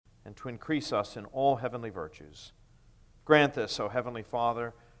and to increase us in all heavenly virtues. Grant this, O Heavenly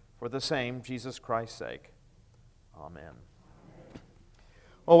Father, for the same Jesus Christ's sake. Amen.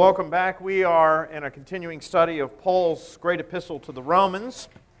 Well, welcome back. We are in a continuing study of Paul's great epistle to the Romans,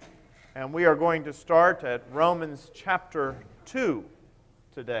 and we are going to start at Romans chapter 2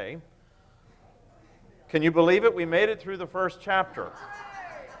 today. Can you believe it? We made it through the first chapter.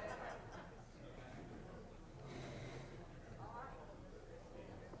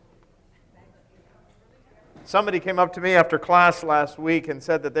 Somebody came up to me after class last week and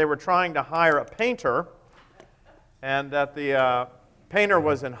said that they were trying to hire a painter and that the painter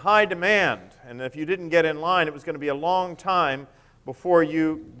was in high demand, and if you didn't get in line, it was going to be a long time before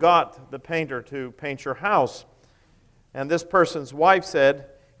you got the painter to paint your house. And this person's wife said,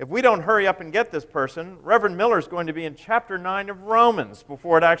 if we don't hurry up and get this person, Reverend Miller's going to be in chapter 9 of Romans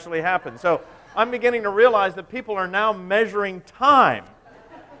before it actually happens. So I'm beginning to realize that people are now measuring time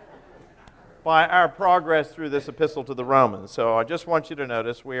by our progress through this epistle to the Romans. So I just want you to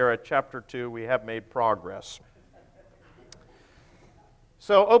notice we are at chapter 2. We have made progress.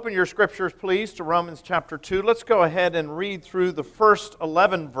 So open your scriptures, please, to Romans chapter 2. Let's go ahead and read through the first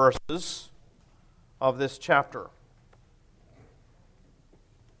 11 verses of this chapter.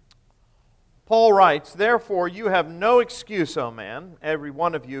 Paul writes, "Therefore you have no excuse, O man, every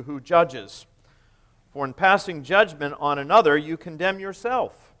one of you who judges. For in passing judgment on another you condemn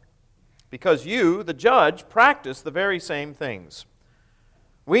yourself, because you, the judge, practice the very same things.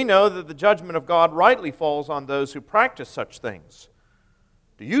 We know that the judgment of God rightly falls on those who practice such things.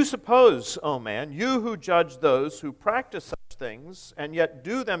 Do you suppose, O man, you who judge those who practice such things, and yet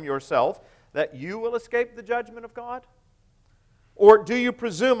do them yourself, that you will escape the judgment of God? Or do you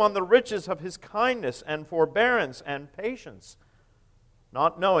presume on the riches of His kindness and forbearance and patience,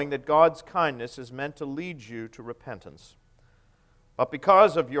 not knowing that God's kindness is meant to lead you to repentance? But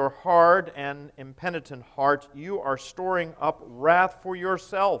because of your hard and impenitent heart, you are storing up wrath for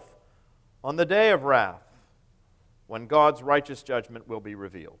yourself on the day of wrath, when God's righteous judgment will be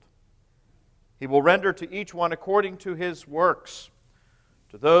revealed. He will render to each one according to his works.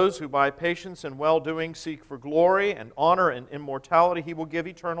 To those who by patience and well-doing seek for glory and honor and immortality, He will give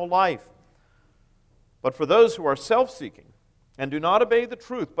eternal life. But for those who are self-seeking and do not obey the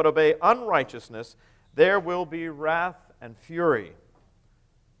truth, but obey unrighteousness, there will be wrath and fury.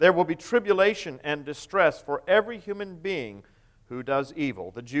 There will be tribulation and distress for every human being who does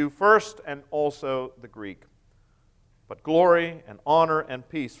evil, the Jew first and also the Greek. But glory and honor and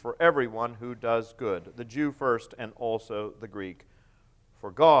peace for everyone who does good, the Jew first and also the Greek. For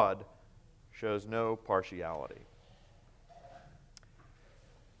God shows no partiality."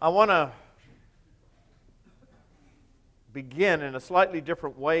 I want to begin in a slightly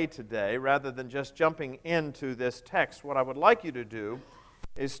different way today. Rather than just jumping into this text, what I would like you to do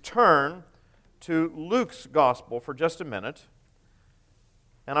is turn to Luke's gospel for just a minute.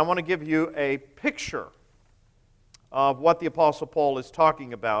 And I want to give you a picture of what the Apostle Paul is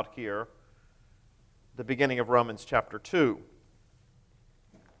talking about here, the beginning of Romans chapter 2.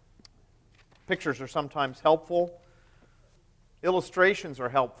 Pictures are sometimes helpful. Illustrations are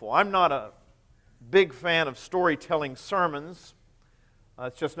helpful. I'm not a big fan of storytelling sermons.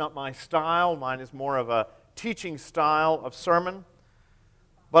 It's just not my style. Mine is more of a teaching style of sermon.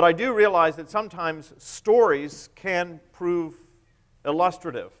 But I do realize that sometimes stories can prove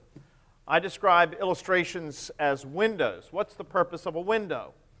illustrative. I describe illustrations as windows. What's the purpose of a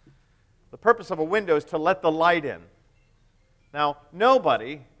window? The purpose of a window is to let the light in. Now,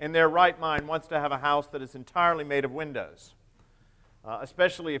 nobody in their right mind wants to have a house that is entirely made of windows,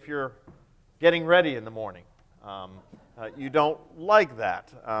 especially if you're getting ready in the morning. You don't like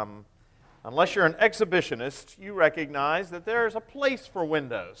that. Unless you're an exhibitionist, you recognize that there's a place for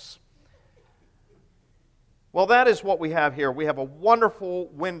windows. Well, that is what we have here. We have a wonderful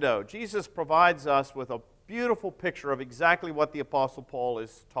window. Jesus provides us with a beautiful picture of exactly what the Apostle Paul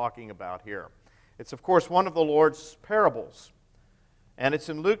is talking about here. It's, of course, one of the Lord's parables. And it's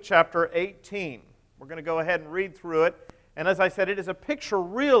in Luke chapter 18. We're going to go ahead and read through it. And as I said, it is a picture,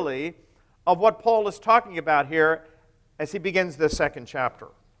 really, of what Paul is talking about here as he begins this second chapter.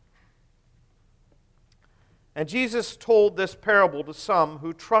 And Jesus told this parable to some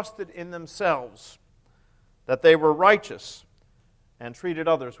who trusted in themselves that they were righteous and treated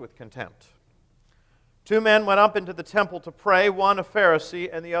others with contempt. 2 men went up into the temple to pray, one a Pharisee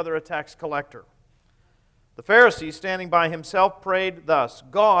and the other a tax collector. The Pharisee, standing by himself, prayed thus,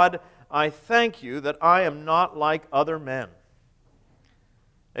 "God, I thank you that I am not like other men,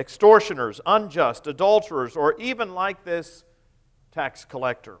 extortioners, unjust, adulterers, or even like this tax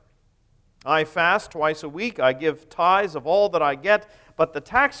collector. I fast twice a week, I give tithes of all that I get, But the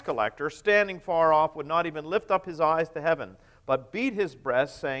tax collector, standing far off, would not even lift up his eyes to heaven, but beat his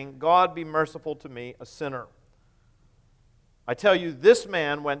breast, saying, God, be merciful to me, a sinner. I tell you, this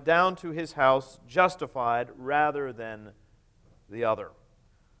man went down to his house justified rather than the other.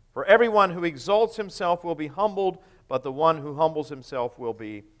 For everyone who exalts himself will be humbled, but the one who humbles himself will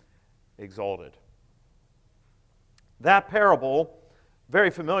be exalted. That parable, very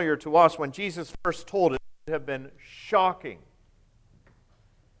familiar to us, when Jesus first told it, would have been shocking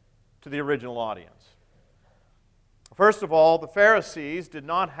to the original audience. First of all, the Pharisees did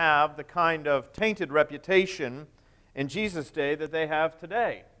not have the kind of tainted reputation in Jesus' day that they have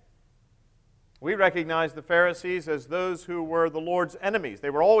today. We recognize the Pharisees as those who were the Lord's enemies.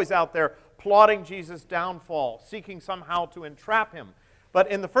 They were always out there plotting Jesus' downfall, seeking somehow to entrap him. But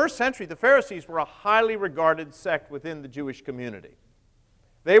in the first century, the Pharisees were a highly regarded sect within the Jewish community.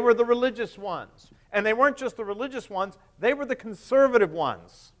 They were the religious ones. And they weren't just the religious ones, they were the conservative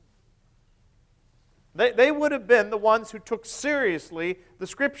ones. They would have been the ones who took seriously the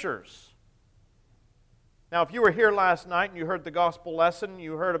Scriptures. Now, if you were here last night and you heard the gospel lesson,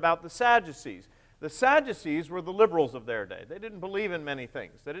 you heard about the Sadducees. The Sadducees were the liberals of their day. They didn't believe in many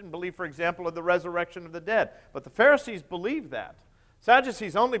things. They didn't believe, for example, in the resurrection of the dead. But the Pharisees believed that.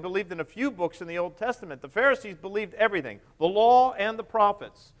 Sadducees only believed in a few books in the Old Testament. The Pharisees believed everything, the law and the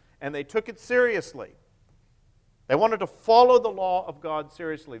prophets, and they took it seriously. They wanted to follow the law of God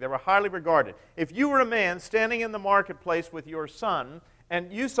seriously. They were highly regarded. If you were a man standing in the marketplace with your son,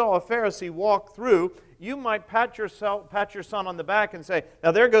 and you saw a Pharisee walk through, you might pat your son on the back and say,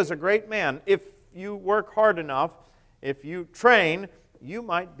 now there goes a great man. If you work hard enough, if you train, you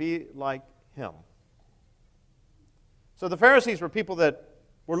might be like him. So the Pharisees were people that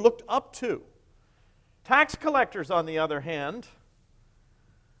were looked up to. Tax collectors, on the other hand,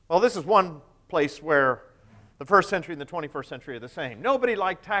 well, this is one place where the first century and the 21st century are the same. Nobody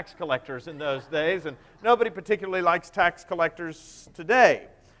liked tax collectors in those days, and nobody particularly likes tax collectors today,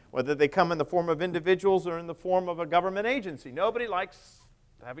 whether they come in the form of individuals or in the form of a government agency. Nobody likes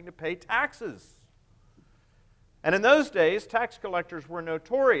having to pay taxes. And in those days, tax collectors were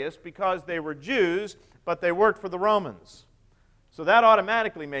notorious because they were Jews, but they worked for the Romans. So that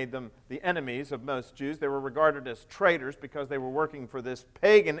automatically made them the enemies of most Jews. They were regarded as traitors because they were working for this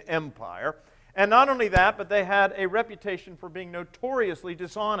pagan empire. And not only that, but they had a reputation for being notoriously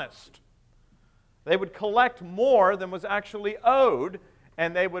dishonest. They would collect more than was actually owed,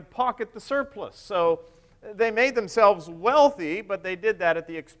 and they would pocket the surplus. So they made themselves wealthy, but they did that at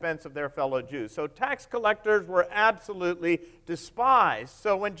the expense of their fellow Jews. So tax collectors were absolutely despised.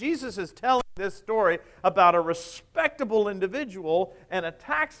 So when Jesus is telling this story about a respectable individual and a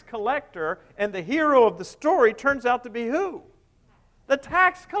tax collector, and the hero of the story turns out to be who? The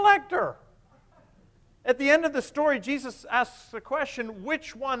tax collector. At the end of the story, Jesus asks the question,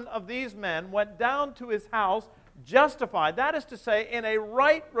 which one of these men went down to his house justified? That is to say, in a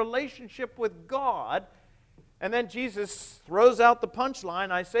right relationship with God. And then Jesus throws out the punchline,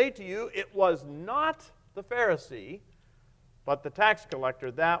 I say to you, it was not the Pharisee, but the tax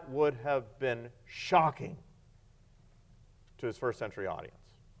collector. That would have been shocking to his first century audience.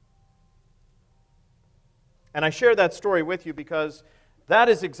 And I share that story with you because that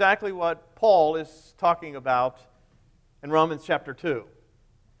is exactly what Paul is talking about in Romans chapter 2.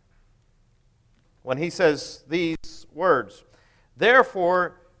 When he says these words,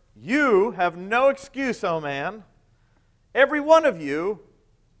 therefore you have no excuse, O man, every one of you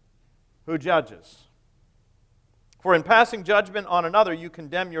who judges. For in passing judgment on another you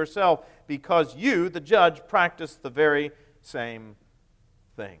condemn yourself, because you, the judge, practice the very same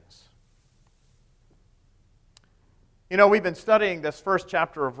things. You know, we've been studying this first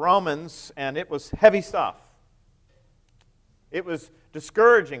chapter of Romans, and it was heavy stuff. It was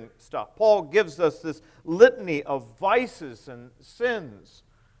discouraging stuff. Paul gives us this litany of vices and sins.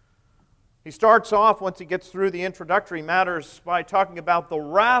 He starts off, once he gets through the introductory matters, by talking about the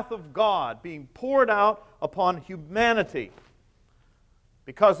wrath of God being poured out upon humanity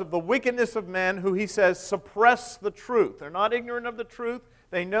because of the wickedness of men who, he says, suppress the truth. They're not ignorant of the truth.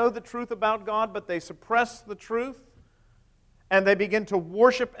 They know the truth about God, but they suppress the truth. And they begin to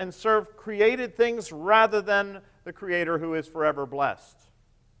worship and serve created things rather than the Creator who is forever blessed.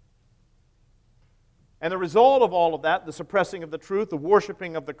 And the result of all of that, the suppressing of the truth, the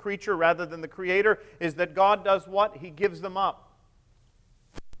worshiping of the creature rather than the Creator, is that God does what? He gives them up.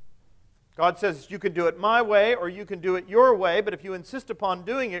 God says, you can do it my way or you can do it your way, but if you insist upon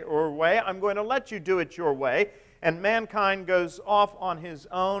doing it your way, I'm going to let you do it your way. And mankind goes off on his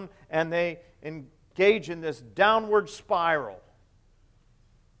own, and they engage in this downward spiral.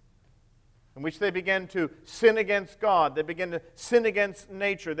 in which they begin to sin against God. They begin to sin against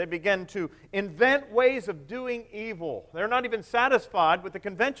nature. They begin to invent ways of doing evil. They're not even satisfied with the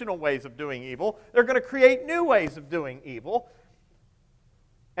conventional ways of doing evil. They're going to create new ways of doing evil.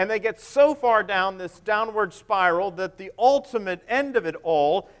 And they get so far down this downward spiral that the ultimate end of it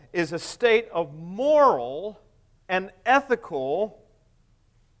all is a state of moral and ethical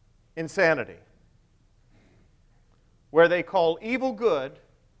insanity, where they call evil good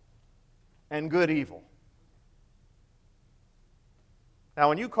and good evil. Now,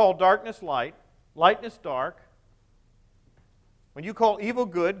 when you call darkness light, lightness dark, when you call evil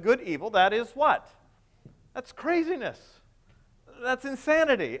good, good evil, that is what? That's craziness. That's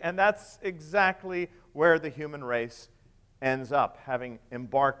insanity. And that's exactly where the human race ends up, having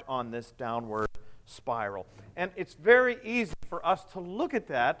embarked on this downward spiral. And it's very easy for us to look at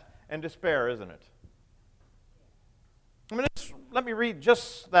that and despair, isn't it? Let me read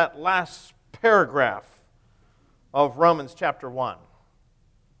just that last paragraph of Romans chapter 1.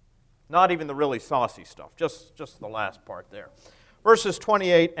 Not even the really saucy stuff, just the last part there. Verses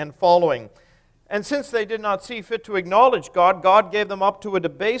 28 and following. And since they did not see fit to acknowledge God, God gave them up to a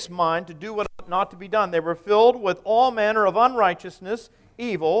debased mind to do what ought not to be done. They were filled with all manner of unrighteousness,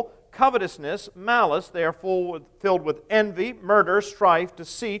 evil, covetousness, malice. They are filled with envy, murder, strife,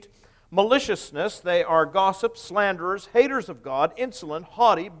 deceit, maliciousness. They are gossips, slanderers, haters of God, insolent,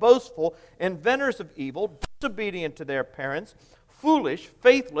 haughty, boastful, inventors of evil, disobedient to their parents, foolish,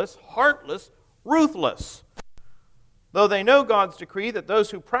 faithless, heartless, ruthless. Though they know God's decree that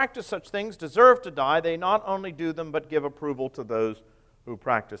those who practice such things deserve to die, they not only do them, but give approval to those who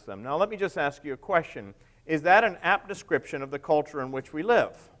practice them. Now, let me just ask you a question. Is that an apt description of the culture in which we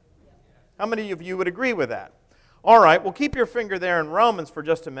live? How many of you would agree with that? All right, well, keep your finger there in Romans for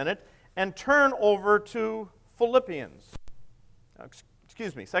just a minute and turn over to Philippians.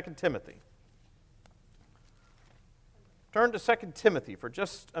 Excuse me, 2 Timothy. Turn to 2 Timothy for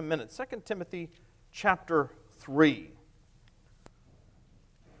just a minute. 2 Timothy chapter 3.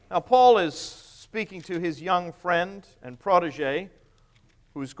 Now, Paul is speaking to his young friend and protege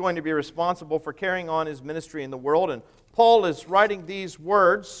who's going to be responsible for carrying on his ministry in the world. And Paul is writing these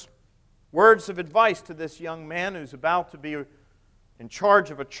words of advice to this young man who's about to be in charge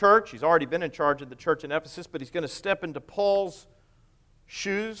of a church. He's already been in charge of the church in Ephesus, but he's going to step into Paul's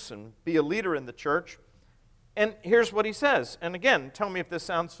shoes and be a leader in the church. And here's what he says. And again, tell me if this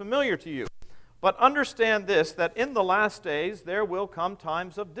sounds familiar to you. But understand this, that in the last days there will come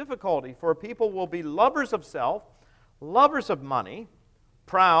times of difficulty, for people will be lovers of self, lovers of money,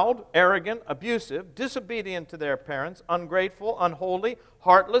 proud, arrogant, abusive, disobedient to their parents, ungrateful, unholy,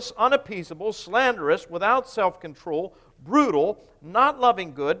 heartless, unappeasable, slanderous, without self-control, brutal, not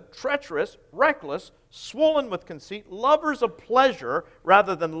loving good, treacherous, reckless, swollen with conceit, lovers of pleasure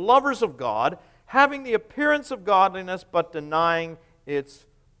rather than lovers of God, having the appearance of godliness but denying its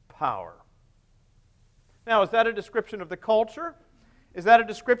power. Now, is that a description of the culture? Is that a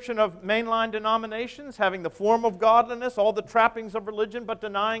description of mainline denominations, having the form of godliness, all the trappings of religion, but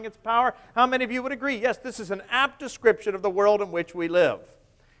denying its power? How many of you would agree? Yes, this is an apt description of the world in which we live.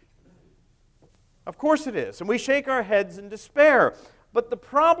 Of course it is, and we shake our heads in despair. But the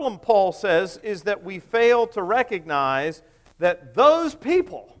problem, Paul says, is that we fail to recognize that those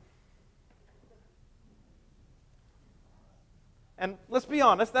people, and let's be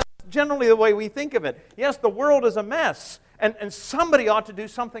honest, that's generally the way we think of it. Yes, the world is a mess, and somebody ought to do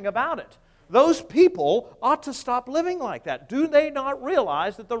something about it. Those people ought to stop living like that. Do they not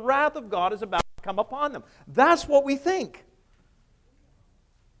realize that the wrath of God is about to come upon them? That's what we think.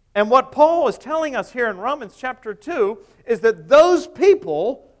 And what Paul is telling us here in Romans chapter 2 is that those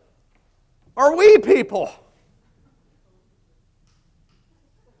people are we people.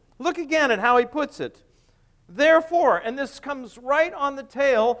 Look again at how he puts it. Therefore, and this comes right on the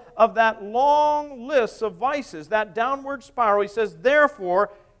tail of that long list of vices, that downward spiral, he says, therefore,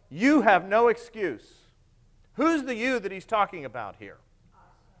 you have no excuse. Who's the you that he's talking about here?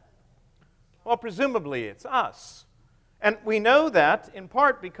 Well, presumably it's us. And we know that in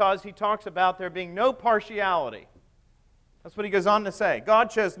part because he talks about there being no partiality. That's what he goes on to say.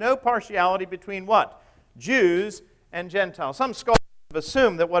 God shows no partiality between what? Jews and Gentiles. Some scholars have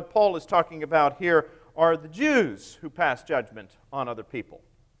assumed that what Paul is talking about here are the Jews who pass judgment on other people.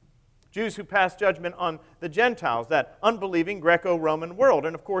 Jews who pass judgment on the Gentiles, that unbelieving Greco-Roman world.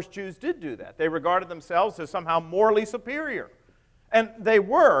 And of course, Jews did do that. They regarded themselves as somehow morally superior. And they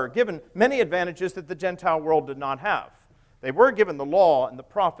were given many advantages that the Gentile world did not have. They were given the law and the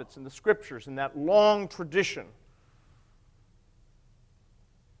prophets and the scriptures and that long tradition.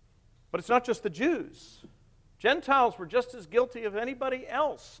 But it's not just the Jews. Gentiles were just as guilty as anybody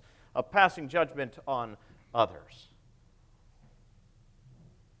else of passing judgment on others.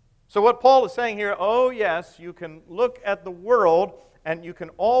 So what Paul is saying here, oh yes, you can look at the world and you can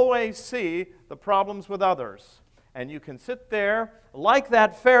always see the problems with others. And you can sit there like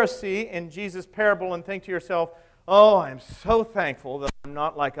that Pharisee in Jesus' parable and think to yourself, oh, I'm so thankful that I'm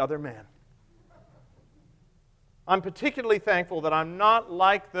not like other men. I'm particularly thankful that I'm not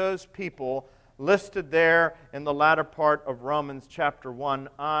like those people listed there in the latter part of Romans chapter 1.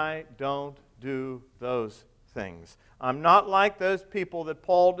 I don't do those things. I'm not like those people that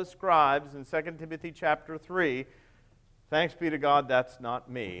Paul describes in 2 Timothy chapter 3. Thanks be to God, that's not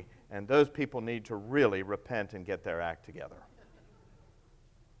me. And those people need to really repent and get their act together.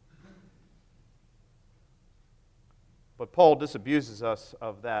 But Paul disabuses us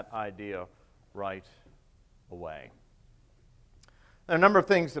of that idea right away. There are a number of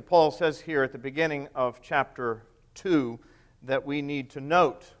things that Paul says here at the beginning of chapter 2 that we need to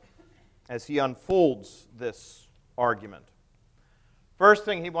note as he unfolds this argument. First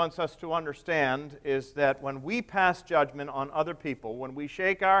thing he wants us to understand is that when we pass judgment on other people, when we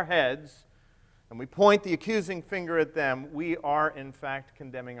shake our heads and we point the accusing finger at them, we are in fact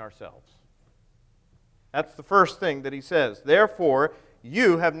condemning ourselves. That's the first thing that he says. Therefore,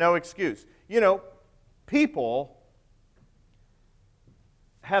 you have no excuse. You know, people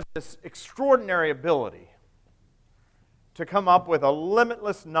have this extraordinary ability to come up with a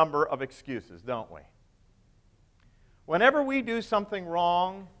limitless number of excuses, don't we? Whenever we do something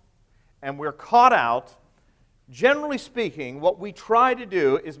wrong and we're caught out, generally speaking, what we try to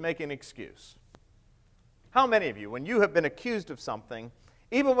do is make an excuse. How many of you, when you have been accused of something,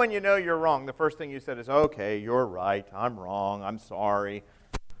 even when you know you're wrong, the first thing you said is, okay, you're right, I'm wrong, I'm sorry.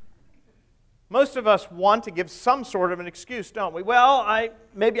 Most of us want to give some sort of an excuse, don't we? Well,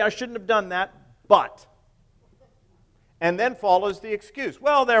 maybe I shouldn't have done that, but. And then follows the excuse.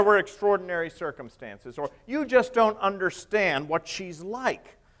 Well, there were extraordinary circumstances, or you just don't understand what she's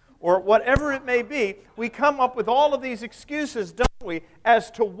like, or whatever it may be. We come up with all of these excuses, don't we,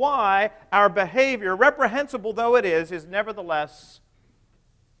 as to why our behavior, reprehensible though it is nevertheless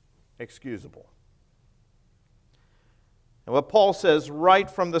excusable. And what Paul says right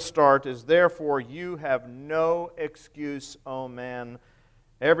from the start is, therefore you have no excuse, O man,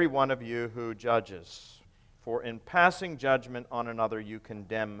 every one of you who judges. For in passing judgment on another, you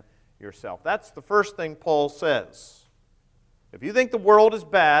condemn yourself. That's the first thing Paul says. If you think the world is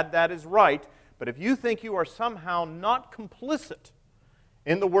bad, that is right. But if you think you are somehow not complicit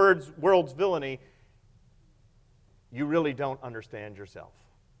in the world's villainy, you really don't understand yourself.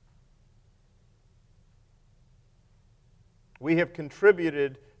 We have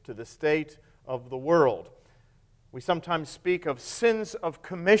contributed to the state of the world. We sometimes speak of sins of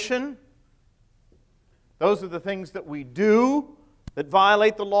commission. Those are the things that we do that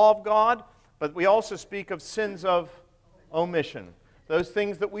violate the law of God, but we also speak of sins of omission, those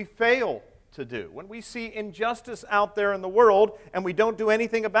things that we fail to do. When we see injustice out there in the world and we don't do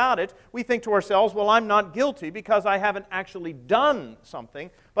anything about it, we think to ourselves, well, I'm not guilty because I haven't actually done something,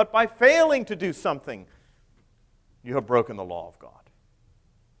 but by failing to do something, you have broken the law of God.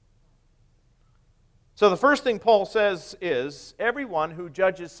 So the first thing Paul says is, everyone who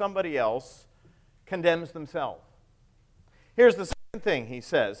judges somebody else condemns themselves. Here's the second thing he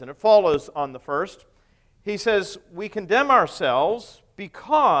says, and it follows on the first. He says, we condemn ourselves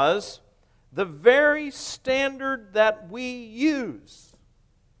because the very standard that we use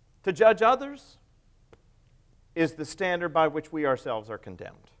to judge others is the standard by which we ourselves are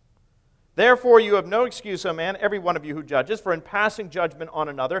condemned. Therefore, you have no excuse, O man, every one of you who judges, for in passing judgment on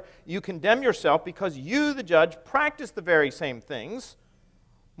another, you condemn yourself because you, the judge, practice the very same things.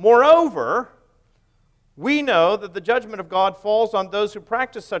 Moreover, we know that the judgment of God falls on those who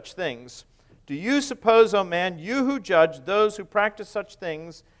practice such things. Do you suppose, O man, you who judge those who practice such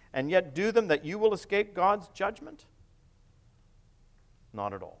things and yet do them, that you will escape God's judgment?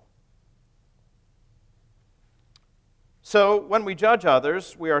 Not at all. So, when we judge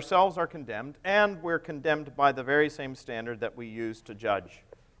others, we ourselves are condemned, and we're condemned by the very same standard that we use to judge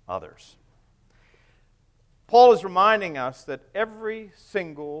others. Paul is reminding us that every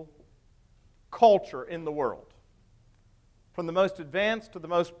single culture in the world, from the most advanced to the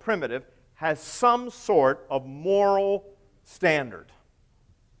most primitive, has some sort of moral standard.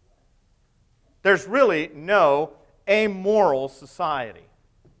 There's really no amoral society.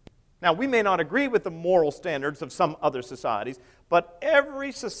 Now, we may not agree with the moral standards of some other societies, but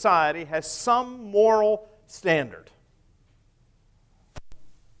every society has some moral standard.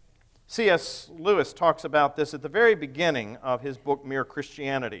 C.S. Lewis talks about this at the very beginning of his book, Mere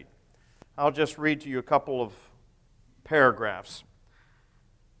Christianity. I'll just read to you a couple of paragraphs.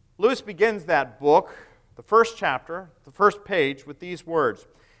 Lewis begins that book, the first chapter, the first page, with these words.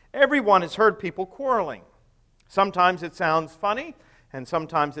 Everyone has heard people quarreling. Sometimes it sounds funny, and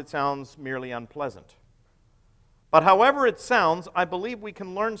sometimes it sounds merely unpleasant. But however it sounds, I believe we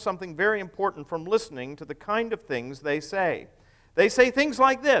can learn something very important from listening to the kind of things they say. They say things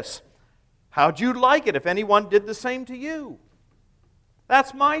like this: how'd you like it if anyone did the same to you?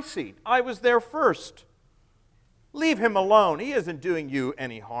 That's my seat. I was there first. Leave him alone. He isn't doing you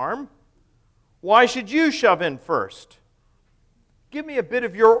any harm. Why should you shove in first? Give me a bit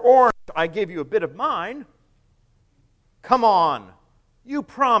of your orange. I gave you a bit of mine. Come on. You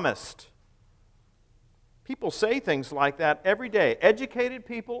promised. People say things like that every day. Educated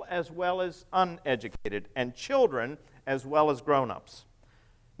people as well as uneducated, and children as well as grown-ups.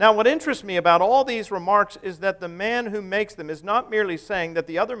 Now, what interests me about all these remarks is that the man who makes them is not merely saying that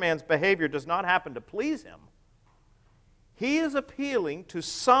the other man's behavior does not happen to please him. He is appealing to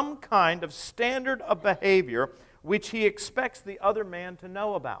some kind of standard of behavior which he expects the other man to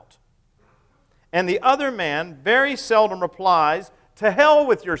know about. And the other man very seldom replies, "To hell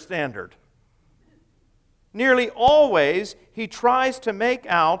with your standard." Nearly always, he tries to make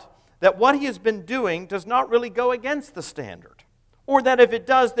out that what he has been doing does not really go against the standard, or that if it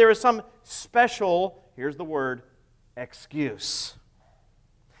does, there is some special, here's the word, excuse.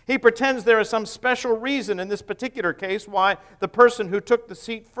 He pretends there is some special reason in this particular case why the person who took the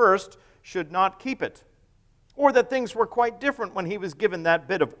seat first should not keep it, or that things were quite different when he was given that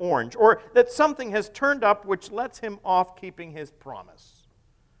bit of orange, or that something has turned up which lets him off keeping his promise.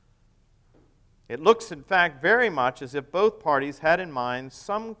 It looks, in fact, very much as if both parties had in mind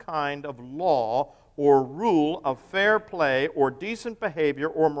some kind of law or rule of fair play or decent behavior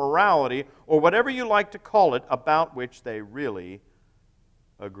or morality or whatever you like to call it, about which they really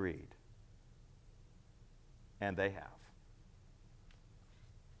agreed. And they have.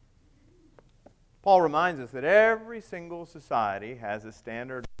 Paul reminds us that every single society has a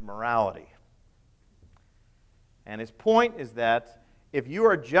standard of morality. And his point is that if you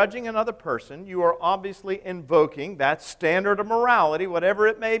are judging another person, you are obviously invoking that standard of morality, whatever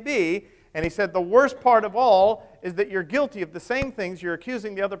it may be. And he said the worst part of all is that you're guilty of the same things you're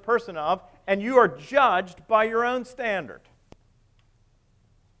accusing the other person of, and you are judged by your own standard.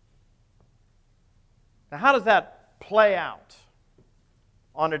 Now, how does that play out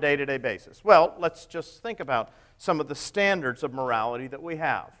on a day-to-day basis? Well, let's just think about some of the standards of morality that we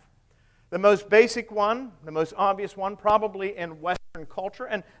have. The most basic one, the most obvious one, probably in Western culture,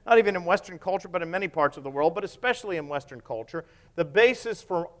 and not even in Western culture, but in many parts of the world, but especially in Western culture, the basis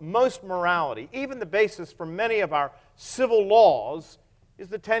for most morality, even the basis for many of our civil laws, is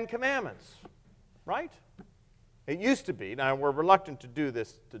the Ten Commandments, right? It used to be, now we're reluctant to do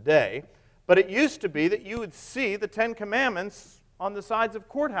this today, but it used to be that you would see the Ten Commandments on the sides of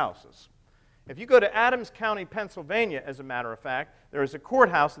courthouses. If you go to Adams County, Pennsylvania, as a matter of fact, there is a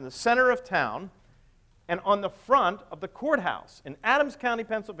courthouse in the center of town, and on the front of the courthouse in Adams County,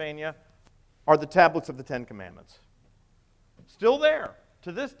 Pennsylvania, are the tablets of the Ten Commandments. Still there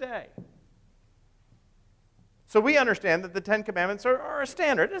to this day. So we understand that the Ten Commandments are a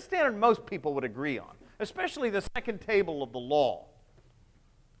standard most people would agree on, especially the second table of the law.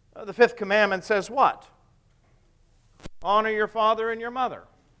 The fifth commandment says what? Honor your father and your mother.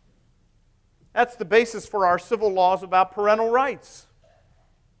 That's the basis for our civil laws about parental rights.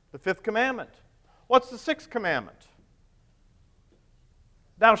 The fifth commandment. What's the sixth commandment?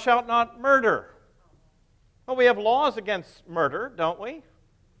 Thou shalt not murder. Well, we have laws against murder, don't we?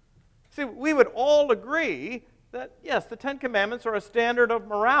 See, we would all agree that, yes, the Ten Commandments are a standard of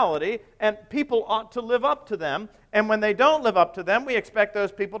morality, and people ought to live up to them. And when they don't live up to them, we expect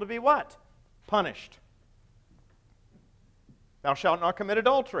those people to be what? Punished. Thou shalt not commit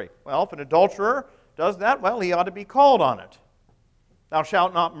adultery. Well, if an adulterer does that, well, he ought to be called on it. Thou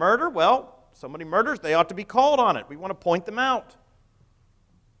shalt not murder. Well, somebody murders, they ought to be called on it. We want to point them out.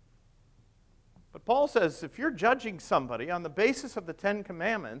 But Paul says if you're judging somebody on the basis of the Ten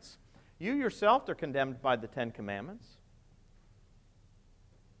Commandments, you yourself are condemned by the Ten Commandments.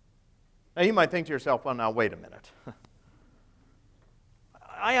 Now, you might think to yourself, well, now, wait a minute.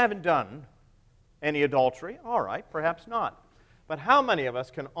 I haven't done any adultery. All right, perhaps not. But how many of us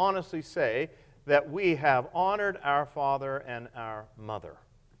can honestly say that we have honored our father and our mother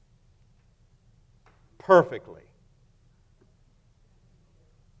perfectly?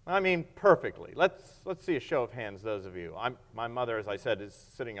 I mean, perfectly. Let's see a show of hands, those of you. My mother, as I said, is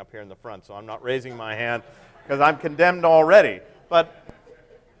sitting up here in the front, so I'm not raising my hand because I'm condemned already. But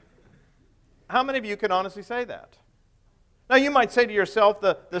how many of you can honestly say that? Now, you might say to yourself,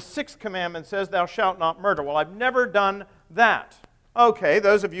 the sixth commandment says, thou shalt not murder. Well, I've never done that. Okay,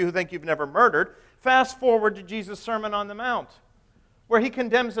 those of you who think you've never murdered, fast forward to Jesus' Sermon on the Mount, where he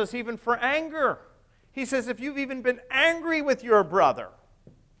condemns us even for anger. He says, if you've even been angry with your brother,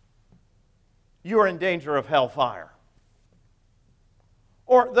 you are in danger of hellfire.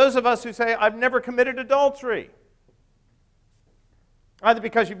 Or those of us who say, I've never committed adultery, either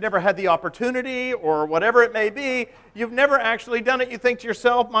because you've never had the opportunity or whatever it may be, you've never actually done it. You think to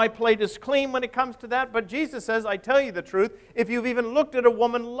yourself, my plate is clean when it comes to that. But Jesus says, I tell you the truth, if you've even looked at a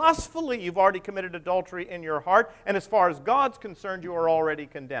woman lustfully, you've already committed adultery in your heart. And as far as God's concerned, you are already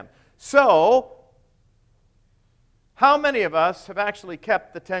condemned. So, how many of us have actually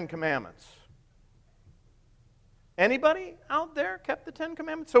kept the Ten Commandments? Anybody out there kept the Ten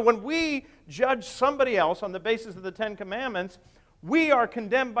Commandments? So when we judge somebody else on the basis of the Ten Commandments, we are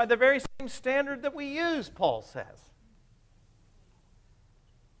condemned by the very same standard that we use, Paul says.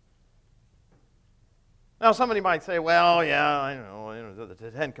 Now, somebody might say, well, yeah, I know the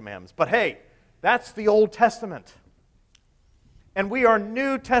Ten Commandments. But hey, that's the Old Testament. And we are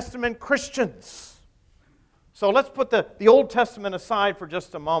New Testament Christians. So let's put the Old Testament aside for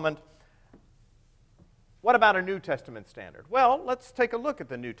just a moment. What about a New Testament standard? Well, let's take a look at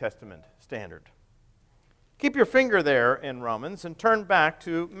the New Testament standard. Keep your finger there in Romans and turn back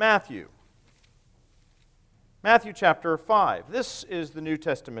to Matthew. Matthew chapter 5. This is the New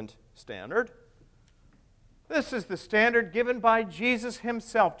Testament standard. This is the standard given by Jesus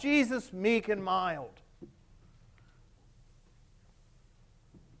himself. Jesus, meek and mild.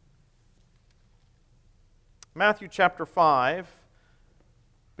 Matthew chapter 5,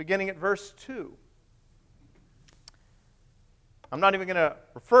 beginning at verse 2. I'm not even going to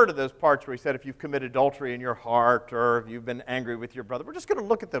refer to those parts where he said if you've committed adultery in your heart or if you've been angry with your brother. We're just going to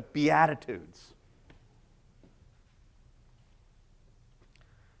look at the Beatitudes.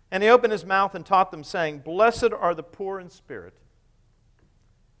 And he opened his mouth and taught them, saying, Blessed are the poor in spirit,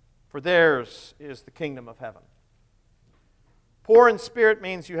 for theirs is the kingdom of heaven. Poor in spirit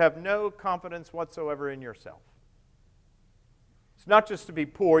means you have no confidence whatsoever in yourself. It's not just to be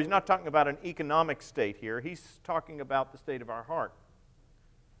poor. He's not talking about an economic state here. He's talking about the state of our heart.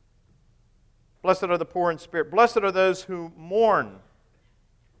 Blessed are the poor in spirit. Blessed are those who mourn.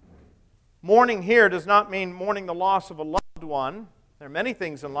 Mourning here does not mean mourning the loss of a loved one. There are many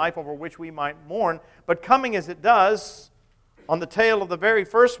things in life over which we might mourn, but coming as it does on the tail of the very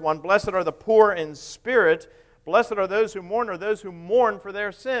first one, blessed are the poor in spirit. Blessed are those who mourn for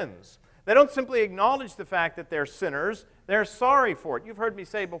their sins. They don't simply acknowledge the fact that they're sinners, they're sorry for it. You've heard me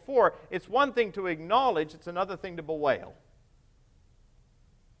say before, it's one thing to acknowledge, it's another thing to bewail.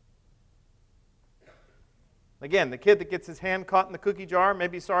 Again, the kid that gets his hand caught in the cookie jar may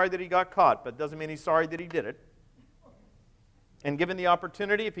be sorry that he got caught, but doesn't mean he's sorry that he did it. And given the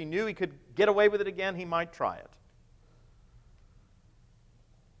opportunity, if he knew he could get away with it again, he might try it.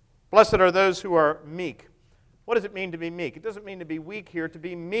 Blessed are those who are meek. What does it mean to be meek? It doesn't mean to be weak here. To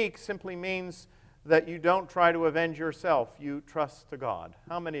be meek simply means that you don't try to avenge yourself. You trust to God.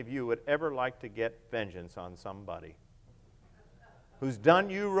 How many of you would ever like to get vengeance on somebody who's done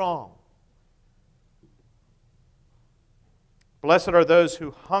you wrong? Blessed are those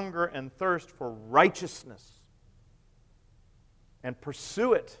who hunger and thirst for righteousness and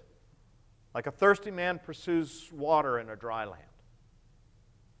pursue it like a thirsty man pursues water in a dry land.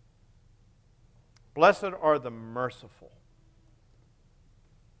 Blessed are the merciful.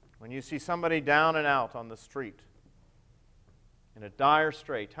 When you see somebody down and out on the street, in a dire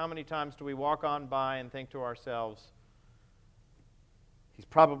strait, how many times do we walk on by and think to ourselves, he's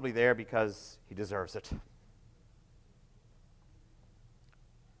probably there because he deserves it?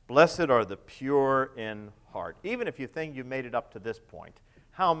 Blessed are the pure in heart. Even if you think you've made it up to this point,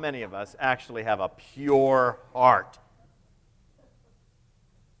 how many of us actually have a pure heart?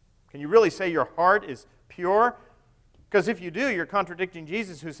 Can you really say your heart is pure? Because if you do, you're contradicting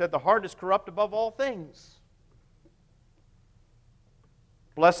Jesus, who said the heart is corrupt above all things.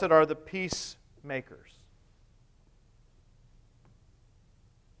 Blessed are the peacemakers.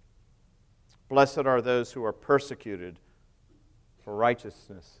 Blessed are those who are persecuted for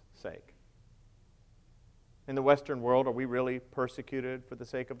righteousness' sake. In the Western world, are we really persecuted for the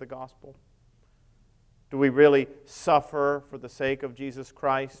sake of the gospel? Do we really suffer for the sake of Jesus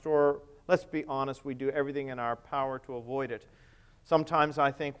Christ? Or, let's be honest, we do everything in our power to avoid it. Sometimes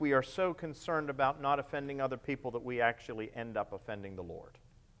I think we are so concerned about not offending other people that we actually end up offending the Lord.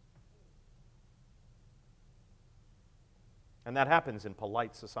 And that happens in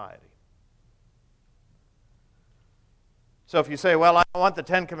polite society. So if you say, well, I don't want the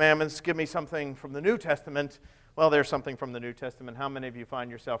Ten Commandments, give me something from the New Testament. Well, there's something from the New Testament. How many of you find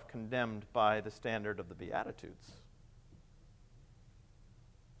yourself condemned by the standard of the Beatitudes?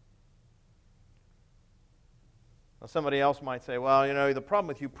 Now, somebody else might say, well, the problem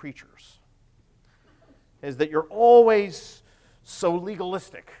with you preachers is that you're always so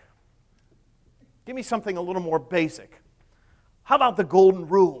legalistic. Give me something a little more basic. How about the golden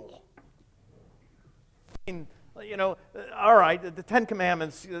rule? I mean, all right, the Ten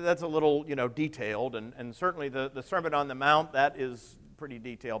Commandments, that's a little, detailed, and certainly the Sermon on the Mount, that is pretty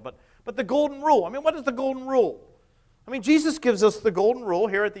detailed. But the golden rule, what is the golden rule? Jesus gives us the golden rule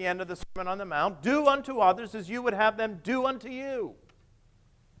here at the end of the Sermon on the Mount. Do unto others as you would have them do unto you.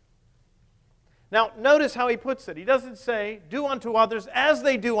 Now, notice how he puts it. He doesn't say, do unto others as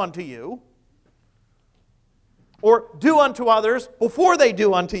they do unto you, or do unto others before they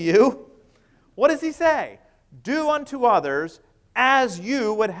do unto you. What does he say? Do unto others as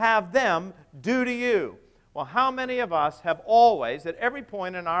you would have them do to you. Well, how many of us have always, at every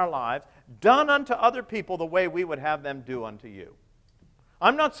point in our lives, done unto other people the way we would have them do unto you?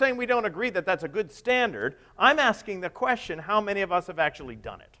 I'm not saying we don't agree that that's a good standard. I'm asking the question, how many of us have actually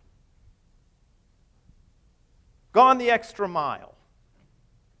done it? Gone the extra mile.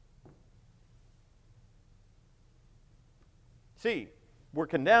 See, we're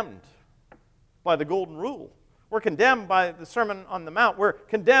condemned by the golden rule. We're condemned by the Sermon on the Mount. We're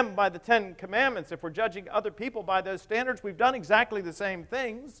condemned by the Ten Commandments. If we're judging other people by those standards, we've done exactly the same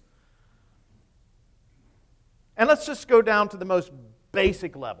things. And let's just go down to the most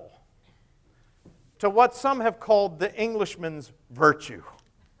basic level, to what some have called the Englishman's virtue.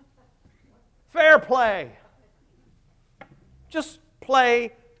 Fair play. Just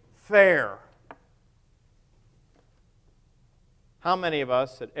play fair. How many of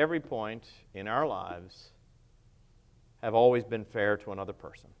us at every point in our lives have always been fair to another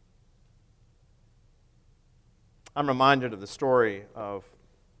person? I'm reminded of the story of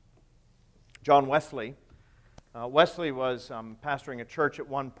John Wesley. Wesley was pastoring a church at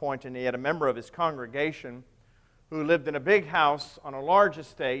one point, and he had a member of his congregation who lived in a big house on a large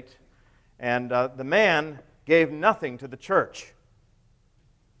estate, and the man gave nothing to the church.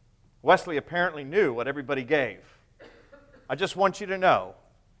 Wesley apparently knew what everybody gave. I just want you to know,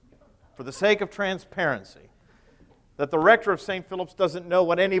 for the sake of transparency, that the rector of St. Philip's doesn't know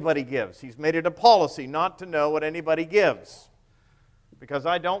what anybody gives. He's made it a policy not to know what anybody gives, because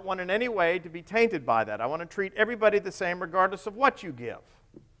I don't want in any way to be tainted by that. I want to treat everybody the same regardless of what you give.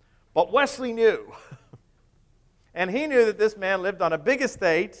 But Wesley knew. And he knew that this man lived on a big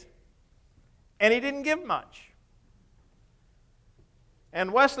estate, and he didn't give much.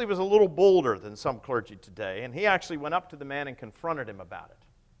 And Wesley was a little bolder than some clergy today, and he actually went up to the man and confronted him about it.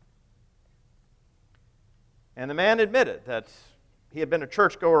 And the man admitted that he had been a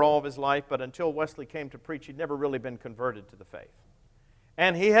churchgoer all of his life, but until Wesley came to preach, he'd never really been converted to the faith.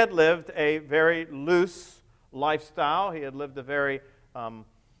 And he had lived a very loose lifestyle. He had lived a very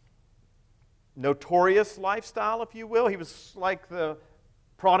notorious lifestyle, if you will. He was like the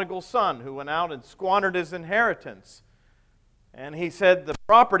prodigal son who went out and squandered his inheritance. And he said the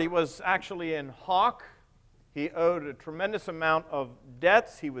property was actually in hock. He owed a tremendous amount of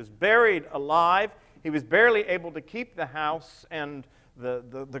debts. He was buried alive. He was barely able to keep the house and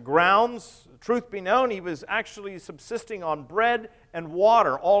the grounds. Truth be known, he was actually subsisting on bread and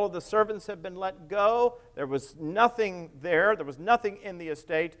water. All of the servants had been let go. There was nothing there. There was nothing in the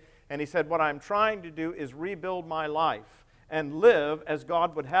estate. And he said, what I'm trying to do is rebuild my life and live as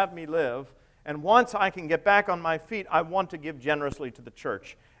God would have me live. And once I can get back on my feet, I want to give generously to the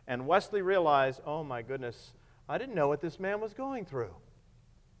church. And Wesley realized, oh my goodness, I didn't know what this man was going through.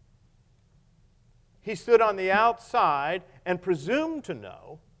 He stood on the outside and presumed to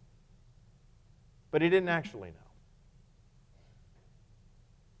know, but he didn't actually know.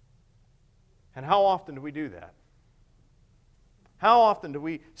 And how often do we do that? How often do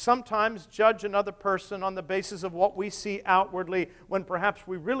we sometimes judge another person on the basis of what we see outwardly when perhaps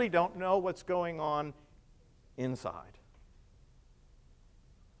we really don't know what's going on inside?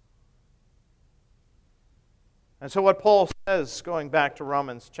 And so what Paul says, going back to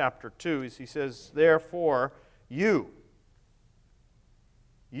Romans chapter 2, is he says, therefore, you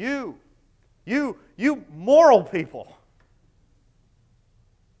moral people,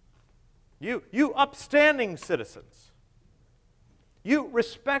 you upstanding citizens, you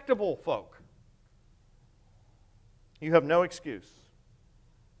respectable folk, you have no excuse.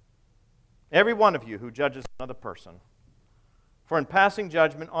 Every one of you who judges another person, for in passing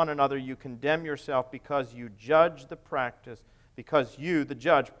judgment on another you condemn yourself because you judge the practice, because you, the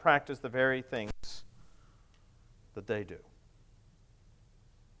judge, practice the very things that they do.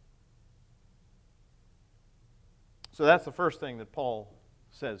 So that's the first thing that Paul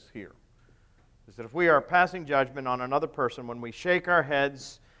says here, is that if we are passing judgment on another person, when we shake our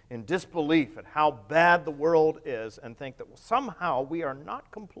heads in disbelief at how bad the world is and think that somehow we are not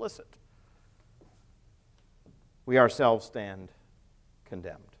complicit, we ourselves stand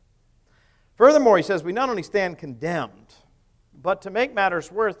condemned. Furthermore, he says we not only stand condemned, but to make matters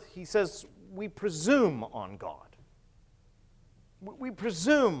worse, he says we presume on God. We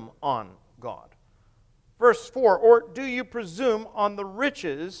presume on God. Verse 4, or do you presume on the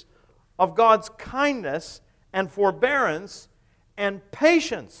riches of God's kindness and forbearance and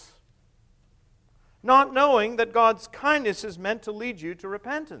patience, not knowing that God's kindness is meant to lead you to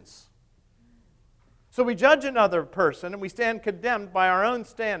repentance? So we judge another person and we stand condemned by our own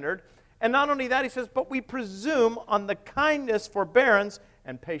standard. And not only that, he says, but we presume on the kindness, forbearance,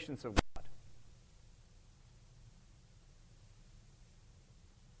 and patience of God.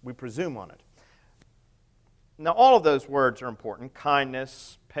 We presume on it. Now, all of those words are important: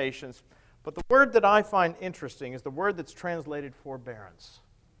 kindness, patience. But the word that I find interesting is the word that's translated forbearance.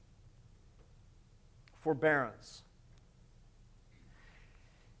 Forbearance.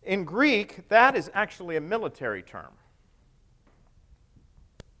 In Greek, that is actually a military term.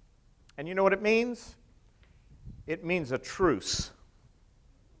 And you know what it means? It means a truce.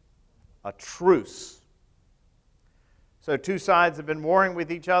 A truce. So two sides have been warring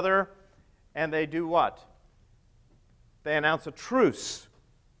with each other, and they do what? They announce a truce.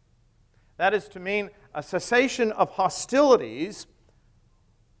 That is to mean a cessation of hostilities,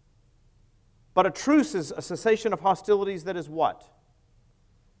 but a truce is a cessation of hostilities that is what?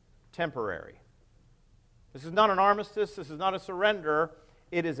 Temporary. This is not an armistice, this is not a surrender,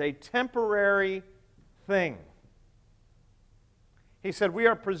 it is a temporary thing. He said, we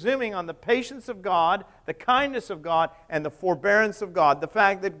are presuming on the patience of God, the kindness of God, and the forbearance of God. The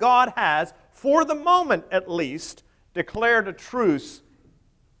fact that God has, for the moment at least, declared a truce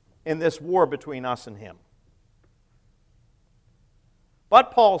in this war between us and Him.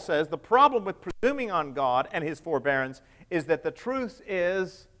 But Paul says the problem with presuming on God and His forbearance is that the truce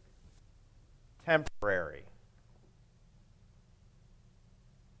is temporary.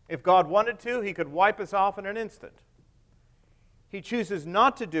 If God wanted to, He could wipe us off in an instant. He chooses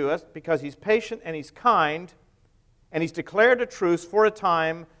not to do it because He's patient and He's kind, and He's declared a truce for a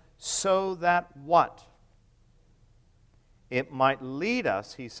time so that what? It might lead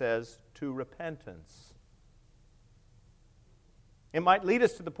us, he says, to repentance. It might lead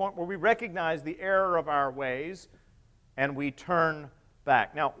us to the point where we recognize the error of our ways and we turn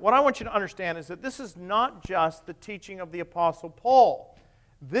back. Now, what I want you to understand is that this is not just the teaching of the Apostle Paul.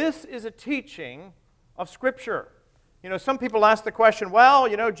 This is a teaching of Scripture. You know, some people ask the question, well,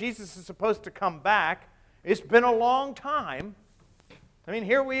 you know, Jesus is supposed to come back. It's been a long time. I mean,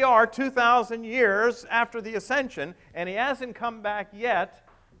 here we are 2,000 years after the ascension, and He hasn't come back yet.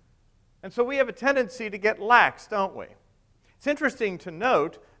 And so we have a tendency to get lax, don't we? It's interesting to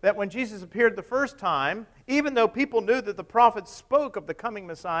note that when Jesus appeared the first time, even though people knew that the prophets spoke of the coming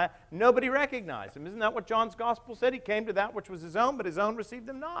Messiah, nobody recognized Him. Isn't that what John's Gospel said? He came to that which was His own, but His own received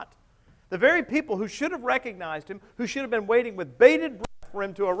Him not. The very people who should have recognized Him, who should have been waiting with bated breath for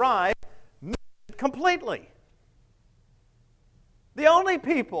Him to arrive, missed it completely. The only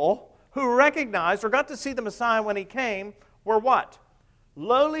people who recognized or got to see the Messiah when He came were what?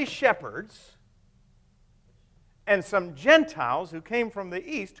 Lowly shepherds and some Gentiles who came from the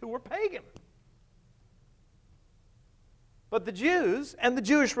east who were pagan. But the Jews, and the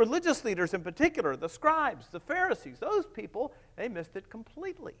Jewish religious leaders in particular, the scribes, the Pharisees, those people, they missed it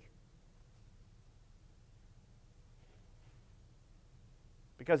completely.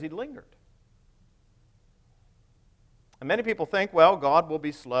 Because He'd lingered. And many people think, well, God will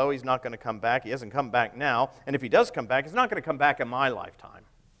be slow. He's not going to come back. He hasn't come back now. And if He does come back, He's not going to come back in my lifetime.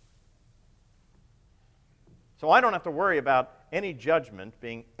 So I don't have to worry about any judgment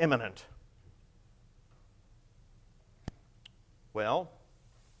being imminent. Well,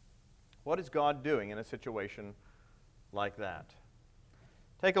 what is God doing in a situation like that?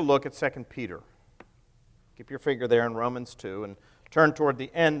 Take a look at 2 Peter. Keep your finger there in Romans 2 and turn toward the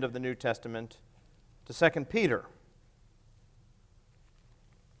end of the New Testament to 2 Peter.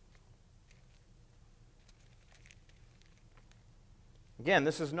 Again,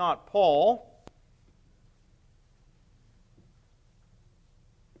 this is not Paul.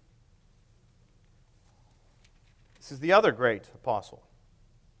 This is the other great apostle.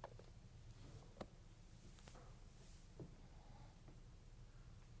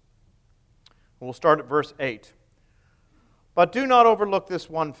 We'll start at verse 8. But do not overlook this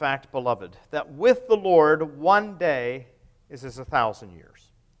one fact, beloved, that with the Lord 1 day is as 1,000 years,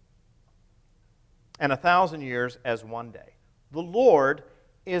 and 1,000 years as 1 day. The Lord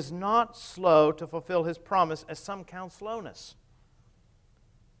is not slow to fulfill His promise, as some count slowness,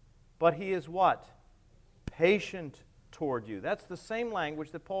 but He is what? Patient toward you. That's the same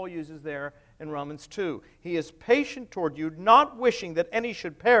language that Paul uses there in Romans 2. He is patient toward you, not wishing that any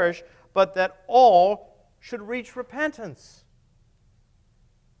should perish, but that all should reach repentance.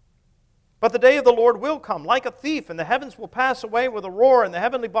 But the day of the Lord will come like a thief, and the heavens will pass away with a roar, and the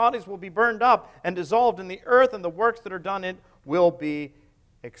heavenly bodies will be burned up and dissolved, and the earth and the works that are done in it will be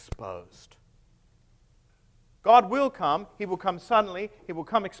exposed. God will come. He will come suddenly. He will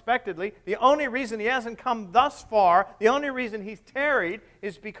come expectedly. The only reason He hasn't come thus far, the only reason He's tarried,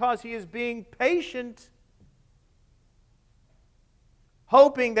 is because He is being patient,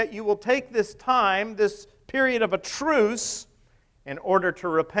 hoping that you will take this time, this period of a truce, in order to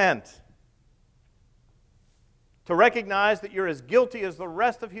repent. To recognize that you're as guilty as the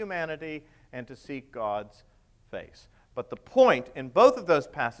rest of humanity and to seek God's face. But the point in both of those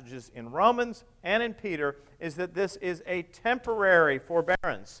passages, in Romans and in Peter, is that this is a temporary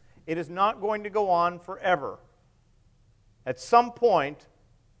forbearance. It is not going to go on forever. At some point,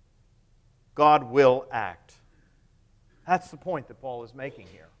 God will act. That's the point that Paul is making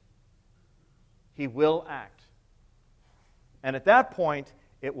here. He will act. And at that point,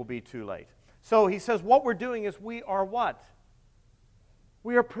 it will be too late. So he says what we're doing is we are what?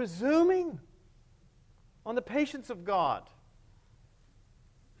 We are presuming on the patience of God,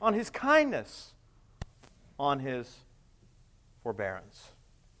 on His kindness, on His forbearance.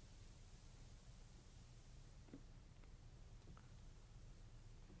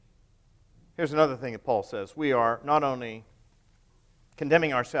 Here's another thing that Paul says. We are not only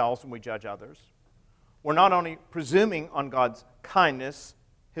condemning ourselves when we judge others, we're not only presuming on God's kindness,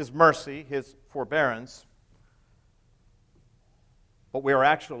 His mercy, His forbearance, but we are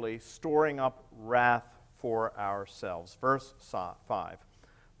actually storing up wrath for ourselves. Verse 5.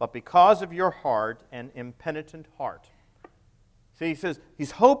 But because of your hard and impenitent heart. See, he says he's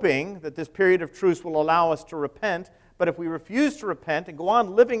hoping that this period of truce will allow us to repent, but if we refuse to repent and go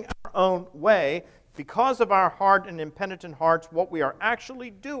on living our own way, because of our hard and impenitent hearts, what we are actually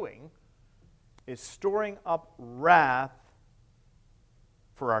doing is storing up wrath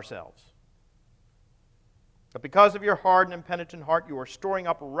for ourselves. But because of your hard and impenitent heart, you are storing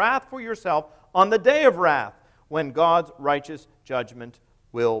up wrath for yourself on the day of wrath, when God's righteous judgment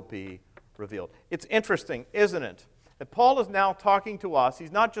will be revealed. It's interesting, isn't it, that Paul is now talking to us.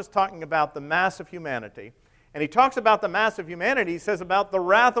 He's not just talking about the mass of humanity. And he talks about the mass of humanity. He says about the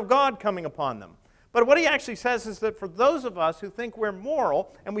wrath of God coming upon them. But what he actually says is that for those of us who think we're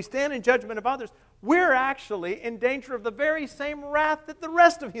moral and we stand in judgment of others, we're actually in danger of the very same wrath that the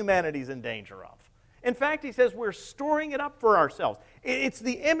rest of humanity is in danger of. In fact, he says we're storing it up for ourselves. It's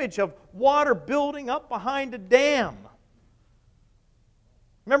the image of water building up behind a dam.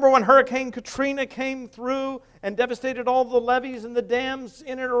 Remember when Hurricane Katrina came through and devastated all the levees and the dams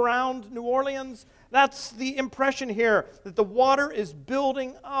in and around New Orleans? That's the impression here, that the water is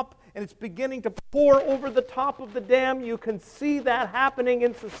building up and it's beginning to pour over the top of the dam. You can see that happening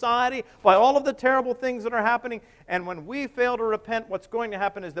in society by all of the terrible things that are happening. And when we fail to repent, what's going to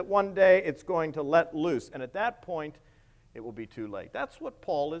happen is that one day it's going to let loose. And at that point, it will be too late. That's what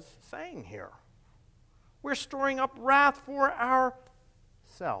Paul is saying here. We're storing up wrath for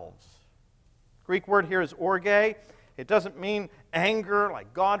ourselves. The Greek word here is orge. It doesn't mean anger,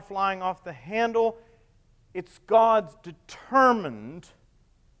 like God flying off the handle. It's God's determined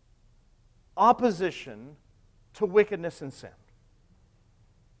opposition to wickedness and sin.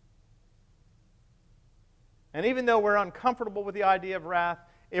 And even though we're uncomfortable with the idea of wrath,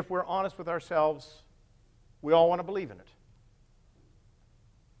 if we're honest with ourselves, we all want to believe in it.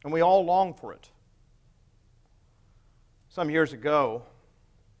 And we all long for it. Some years ago,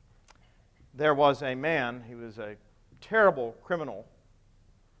 there was a man, he was a terrible criminal.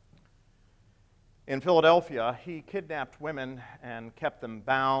 In Philadelphia, he kidnapped women and kept them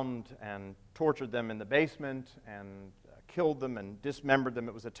bound and tortured them in the basement and killed them and dismembered them.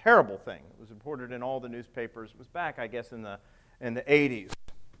 It was a terrible thing. It was reported in all the newspapers. It was back, I guess, in the 80s.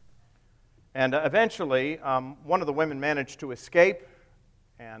 And eventually, one of the women managed to escape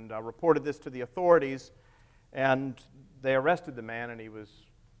and reported this to the authorities. And they arrested the man, and he was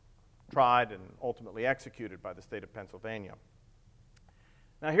tried and ultimately executed by the state of Pennsylvania.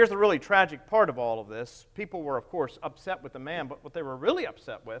 Now, here's the really tragic part of all of this. People were, of course, upset with the man, but what they were really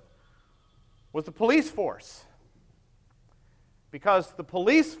upset with was the police force. Because the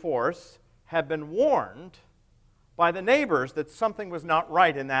police force had been warned by the neighbors that something was not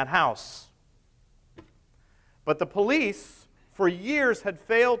right in that house. But the police, for years, had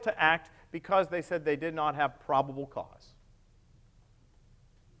failed to act because they said they did not have probable cause.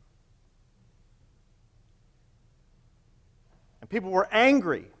 And people were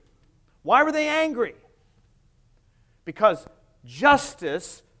angry Why were they angry? Because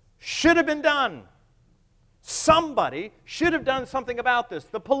justice should have been done. Somebody should have done something about this.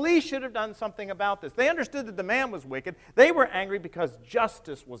 The police should have done something about this. They understood that the man was wicked. They were angry because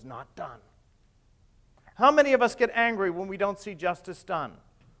justice was not done. How many of us get angry when we don't see justice done?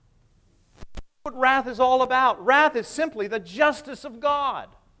 What wrath is all about? Wrath is simply the justice of God.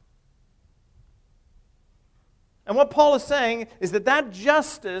 And what Paul is saying is that that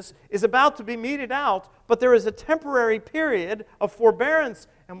justice is about to be meted out, but there is a temporary period of forbearance,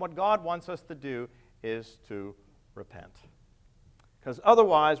 and what God wants us to do is to repent. Because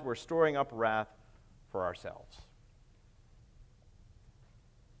otherwise we're storing up wrath for ourselves.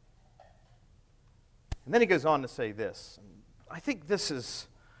 And then he goes on to say this. I think this is,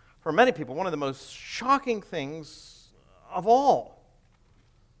 for many people, one of the most shocking things of all.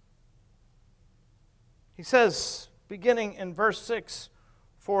 He says, beginning in verse 6,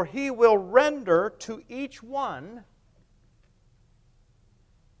 "For he will render to each one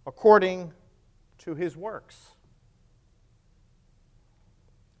according to his works.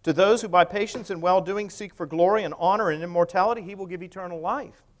 To those who by patience and well-doing seek for glory and honor and immortality, he will give eternal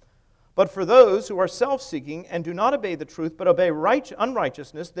life. But for those who are self-seeking and do not obey the truth, but obey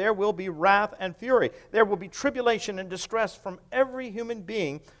unrighteousness, there will be wrath and fury. There will be tribulation and distress from every human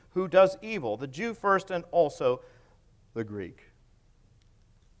being who does evil, the Jew first and also the Greek."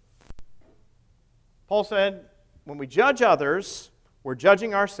 Paul said, when we judge others, we're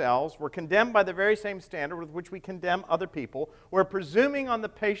judging ourselves. We're condemned by the very same standard with which we condemn other people. We're presuming on the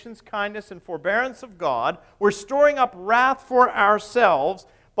patience, kindness, and forbearance of God. We're storing up wrath for ourselves.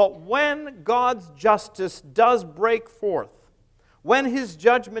 But when God's justice does break forth, when His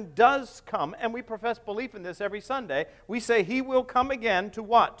judgment does come, and we profess belief in this every Sunday, we say He will come again to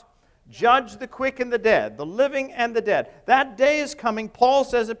what? Judge the quick and the dead, the living and the dead. That day is coming. Paul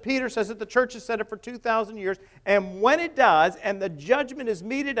says it, Peter says it, the church has said it for 2,000 years. And when it does, and the judgment is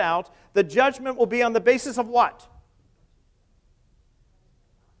meted out, the judgment will be on the basis of what?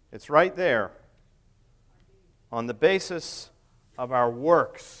 It's right there. On the basis of our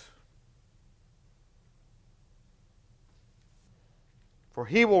works. For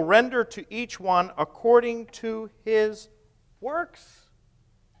he will render to each one according to his works.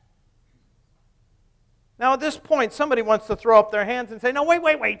 Now, at this point, somebody wants to throw up their hands and say, no,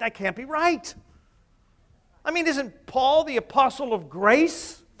 wait, that can't be right. I mean, isn't Paul the apostle of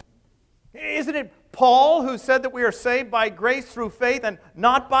grace? Isn't it Paul who said that we are saved by grace through faith and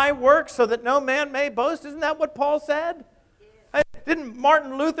not by works, so that no man may boast? Isn't that what Paul said? Didn't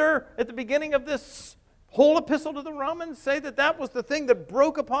Martin Luther, at the beginning of this whole epistle to the Romans, say that that was the thing that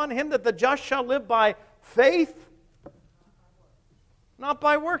broke upon him, that the just shall live by faith? Not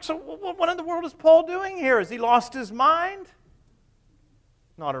by works. So what in the world is Paul doing here? Has he lost his mind?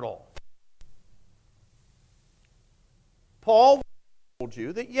 Not at all. Paul told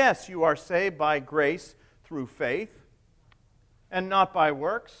you that yes, you are saved by grace through faith and not by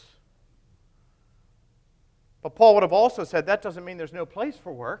works. But Paul would have also said that doesn't mean there's no place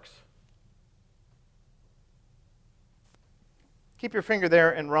for works. Keep your finger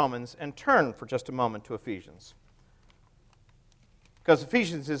there in Romans and turn for just a moment to Ephesians. Because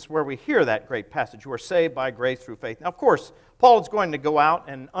Ephesians is where we hear that great passage. You are saved by grace through faith. Now, of course, Paul is going to go out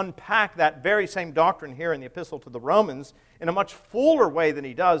and unpack that very same doctrine here in the epistle to the Romans in a much fuller way than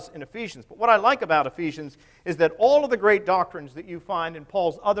he does in Ephesians. But what I like about Ephesians is that all of the great doctrines that you find in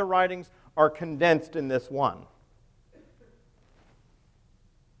Paul's other writings are condensed in this one.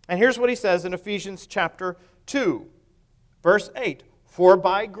 And here's what he says in Ephesians chapter 2, verse 8. For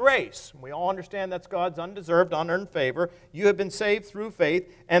by grace, we all understand that's God's undeserved, unearned favor, you have been saved through faith,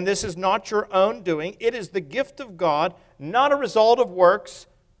 and this is not your own doing. It is the gift of God, not a result of works,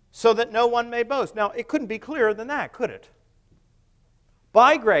 so that no one may boast. Now, it couldn't be clearer than that, could it?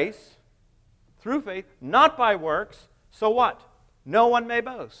 By grace, through faith, not by works, so what? No one may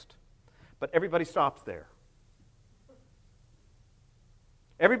boast. But everybody stops there.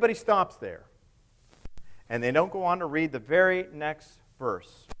 Everybody stops there. And they don't go on to read the very next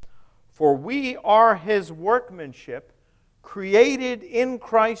verse. For we are His workmanship, created in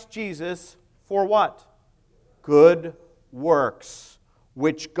Christ Jesus for what? Good works,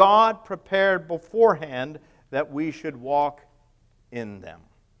 which God prepared beforehand that we should walk in them.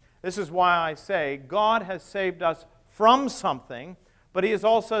 This is why I say God has saved us from something, but He has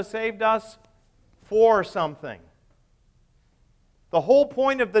also saved us for something. The whole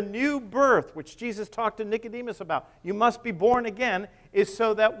point of the new birth, which Jesus talked to Nicodemus about, you must be born again, is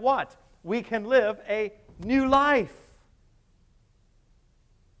so that what? We can live a new life.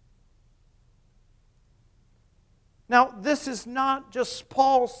 Now, this is not just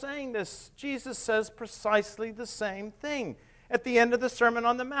Paul saying this. Jesus says precisely the same thing. At the end of the Sermon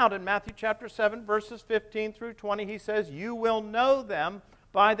on the Mount, in Matthew chapter 7, verses 15 through 20, he says, "You will know them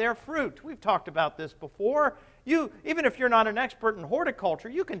by their fruit." We've talked about this before. Even if you're not an expert in horticulture,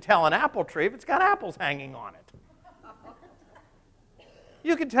 you can tell an apple tree if it's got apples hanging on it.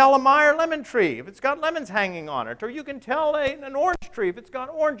 You can tell a Meyer lemon tree if it's got lemons hanging on it. Or you can tell an orange tree if it's got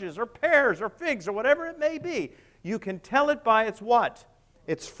oranges or pears or figs or whatever it may be. You can tell it by its what?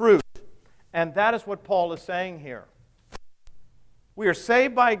 Its fruit. And that is what Paul is saying here. We are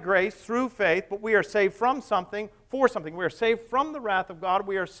saved by grace through faith, but we are saved from something, for something. We are saved from the wrath of God.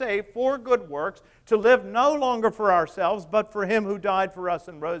 We are saved for good works, to live no longer for ourselves, but for Him who died for us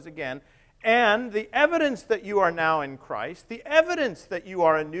and rose again. And the evidence that you are now in Christ, the evidence that you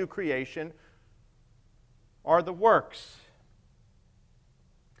are a new creation, are the works.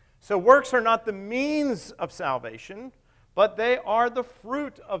 So works are not the means of salvation, but they are the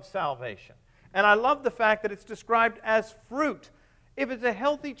fruit of salvation. And I love the fact that it's described as fruit. If it's a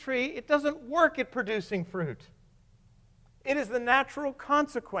healthy tree, it doesn't work at producing fruit. It is the natural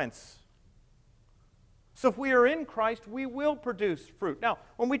consequence. So if we are in Christ, we will produce fruit. Now,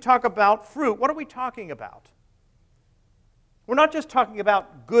 when we talk about fruit, what are we talking about? We're not just talking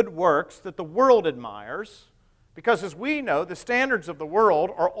about good works that the world admires, because as we know, the standards of the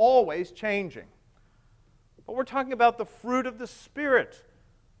world are always changing. But we're talking about the fruit of the Spirit,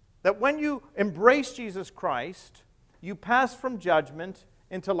 that when you embrace Jesus Christ, you pass from judgment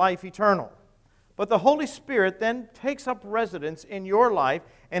into life eternal. But the Holy Spirit then takes up residence in your life,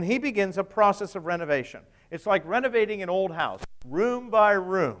 and He begins a process of renovation. It's like renovating an old house, room by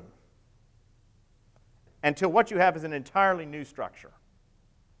room, until what you have is an entirely new structure.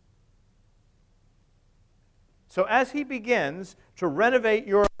 So as He begins to renovate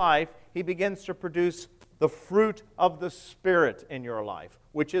your life, He begins to produce the fruit of the Spirit in your life,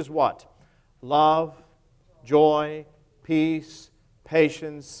 which is what? Love, joy, peace,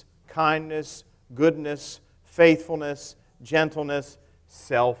 patience, kindness, goodness, faithfulness, gentleness,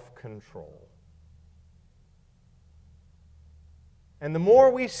 self-control. And the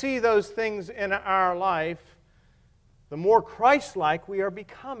more we see those things in our life, the more Christ-like we are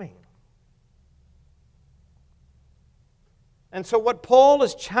becoming. And so what Paul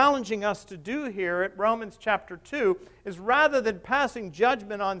is challenging us to do here at Romans chapter 2 is, rather than passing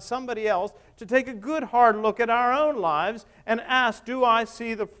judgment on somebody else, to take a good hard look at our own lives and ask, do I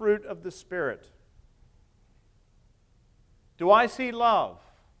see the fruit of the Spirit? Do I see love?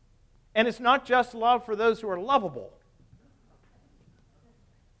 And it's not just love for those who are lovable.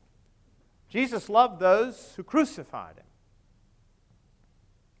 Jesus loved those who crucified Him.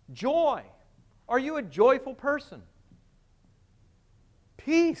 Joy. Are you a joyful person?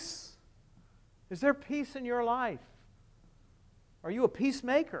 Peace. Is there peace in your life? Are you a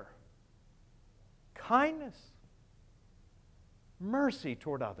peacemaker? Kindness. Mercy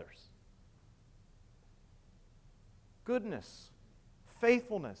toward others. Goodness.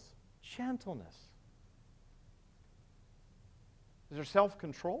 Faithfulness. Gentleness. Is there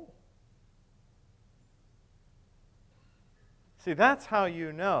self-control? See, that's how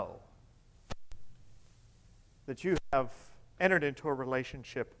you know that you have entered into a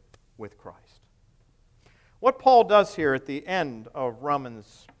relationship with Christ. What Paul does here at the end of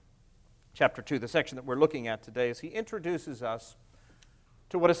Romans chapter 2, the section that we're looking at today, is he introduces us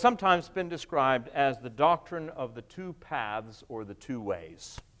to what has sometimes been described as the doctrine of the two paths or the two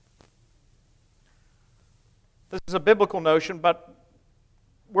ways. This is a biblical notion, but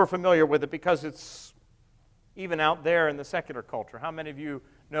we're familiar with it because it's even out there in the secular culture. How many of you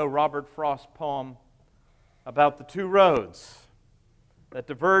know Robert Frost's poem about the two roads that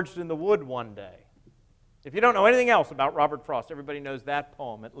diverged in the wood one day? If you don't know anything else about Robert Frost, everybody knows that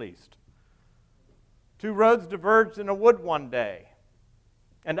poem at least. Two roads diverged in a wood one day,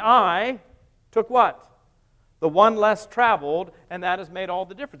 and I took what? The one less traveled, and that has made all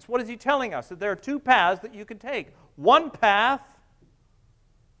the difference. What is he telling us? That there are two paths that you can take. One path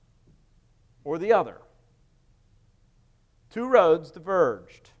or the other. Two roads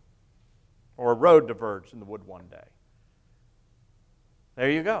diverged, or a road diverged in the wood one day. There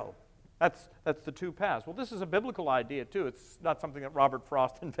you go. That's the two paths. Well, this is a biblical idea, too. It's not something that Robert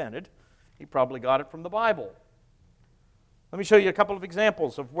Frost invented. He probably got it from the Bible. Let me show you a couple of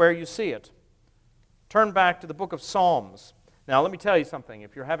examples of where you see it. Turn back to the book of Psalms. Now, let me tell you something.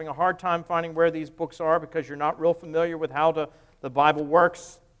 If you're having a hard time finding where these books are because you're not real familiar with how the Bible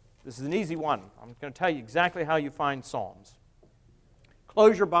works, this is an easy one. I'm going to tell you exactly how you find Psalms.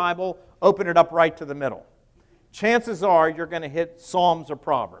 Close your Bible, open it up right to the middle. Chances are you're going to hit Psalms or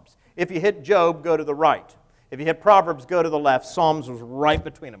Proverbs. If you hit Job, go to the right. If you hit Proverbs, go to the left. Psalms was right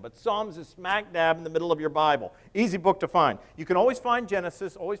between them. But Psalms is smack dab in the middle of your Bible. Easy book to find. You can always find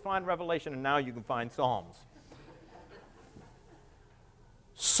Genesis, always find Revelation, and now you can find Psalms.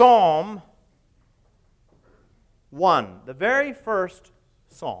 Psalm 1, the very first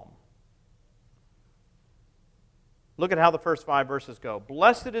psalm. Look at how the first 5 verses go.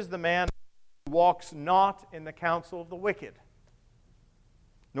 Blessed is the man who walks not in the counsel of the wicked,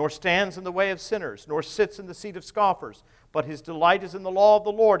 nor stands in the way of sinners, nor sits in the seat of scoffers. But his delight is in the law of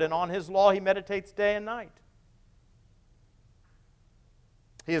the Lord, and on his law he meditates day and night.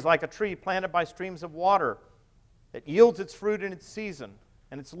 He is like a tree planted by streams of water that yields its fruit in its season,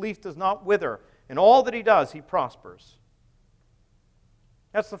 and its leaf does not wither. In all that he does, he prospers.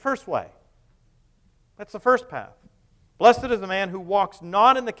 That's the first way. That's the first path. Blessed is the man who walks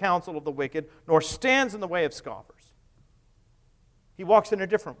not in the counsel of the wicked, nor stands in the way of scoffers. He walks in a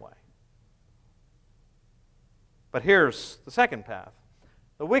different way. But here's the second path.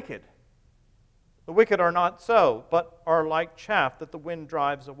 The wicked. The wicked are not so, but are like chaff that the wind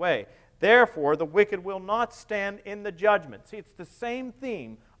drives away. Therefore, the wicked will not stand in the judgment. See, it's the same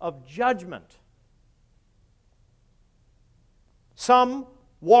theme of judgment. Some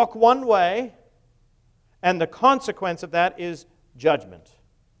walk one way, and the consequence of that is judgment.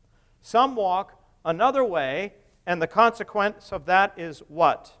 Some walk another way, and the consequence of that is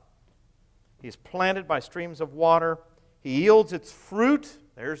what? He's planted by streams of water. He yields its fruit.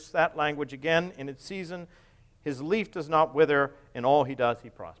 There's that language again, in its season. His leaf does not wither. In all he does, he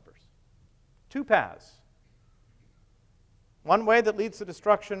prospers. 2 paths. One way that leads to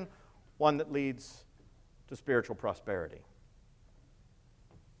destruction, one that leads to spiritual prosperity.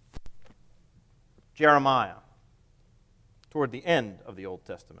 Jeremiah, toward the end of the Old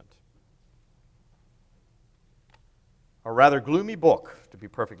Testament. A rather gloomy book, to be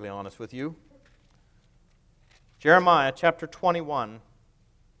perfectly honest with you. Jeremiah chapter 21,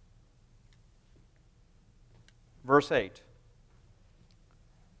 verse 8.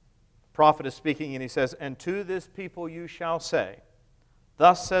 The prophet is speaking and he says, "And to this people you shall say,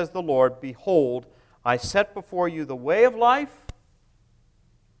 Thus says the Lord, Behold, I set before you the way of life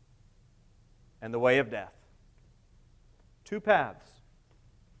and the way of death." 2 paths.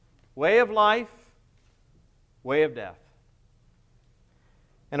 Way of life, way of death.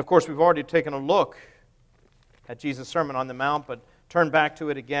 And of course, we've already taken a look at Jesus' Sermon on the Mount, but turn back to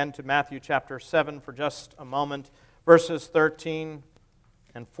it again to Matthew chapter 7 for just a moment, verses 13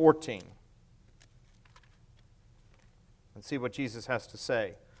 and 14. And see what Jesus has to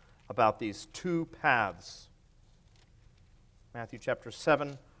say about these 2 paths. Matthew chapter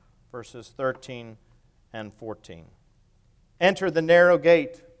 7, verses 13 and 14. Enter the narrow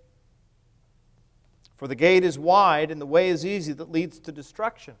gate, for the gate is wide and the way is easy that leads to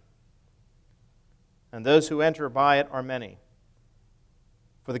destruction, and those who enter by it are many.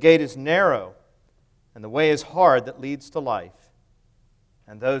 For the gate is narrow and the way is hard that leads to life,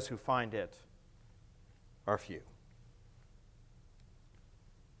 and those who find it are few.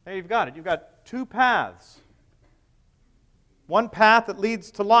 There you've got it. You've got 2 paths. One path that leads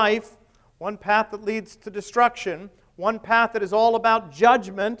to life, one path that leads to destruction, one path that is all about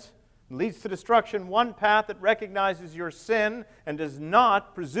judgment, leads to destruction, one path that recognizes your sin and does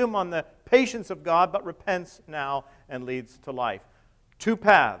not presume on the patience of God, but repents now and leads to life. 2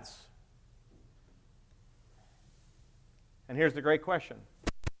 paths. And here's the great question.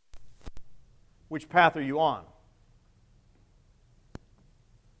 Which path are you on?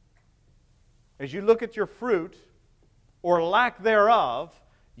 As you look at your fruit, or lack thereof,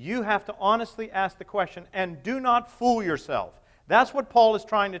 you have to honestly ask the question, and do not fool yourself. That's what Paul is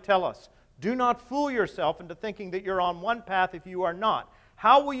trying to tell us. Do not fool yourself into thinking that you're on one path if you are not.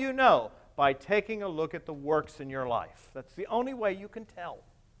 How will you know? By taking a look at the works in your life. That's the only way you can tell.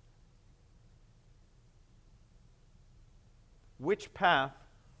 Which path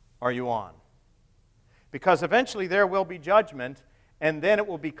are you on? Because eventually there will be judgment, and then it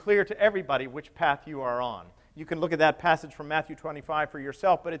will be clear to everybody which path you are on. You can look at that passage from Matthew 25 for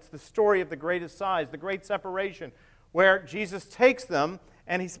yourself, but it's the story of the greatest size, the great separation, where Jesus takes them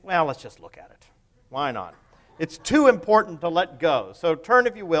and he's, well, let's just look at it. Why not? It's too important to let go. So turn,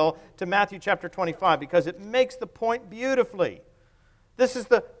 if you will, to Matthew chapter 25 because it makes the point beautifully. This is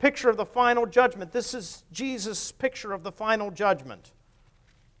the picture of the final judgment. This is Jesus' picture of the final judgment.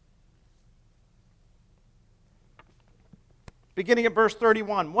 Beginning at verse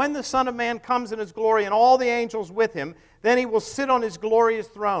 31, "When the Son of Man comes in His glory and all the angels with Him, then He will sit on His glorious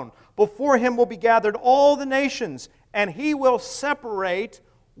throne. Before Him will be gathered all the nations, and He will separate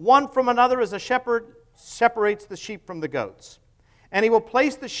one from another as a shepherd separates the sheep from the goats. And he will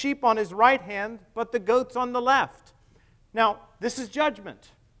place the sheep on his right hand, but the goats on the left. Now, this is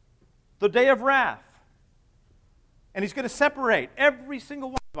judgment, the day of wrath. And he's going to separate every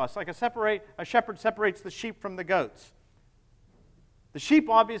single one of us, like a shepherd separates the sheep from the goats. The sheep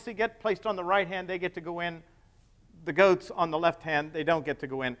obviously get placed on the right hand, they get to go in. The goats on the left hand, they don't get to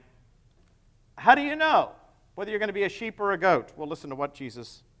go in. How do you know whether you're going to be a sheep or a goat? Well, listen to what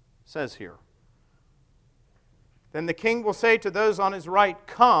Jesus says here. Then the king will say to those on his right,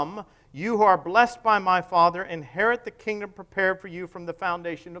 "Come, you who are blessed by my Father, inherit the kingdom prepared for you from the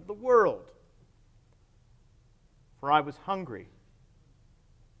foundation of the world. For I was hungry,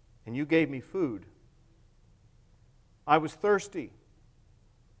 and you gave me food. I was thirsty,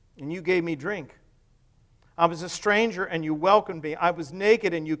 and you gave me drink. I was a stranger, and you welcomed me. I was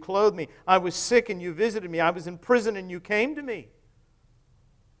naked, and you clothed me. I was sick, and you visited me. I was in prison, and you came to me."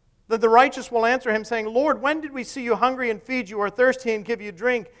 Then the righteous will answer him, saying, "Lord, when did we see you hungry and feed you, or thirsty and give you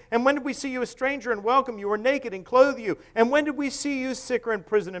drink? And when did we see you a stranger and welcome you, or naked and clothe you? And when did we see you sick or in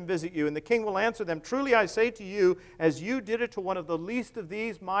prison and visit you?" And the king will answer them, "Truly I say to you, as you did it to one of the least of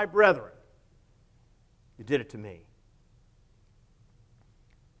these, my brethren, you did it to me."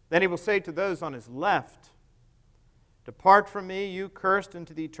 Then he will say to those on his left, "Depart from me, you cursed,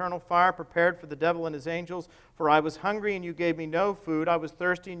 into the eternal fire prepared for the devil and his angels. For I was hungry, and you gave me no food. I was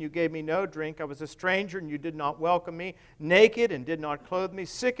thirsty, and you gave me no drink. I was a stranger, and you did not welcome me. Naked, and did not clothe me.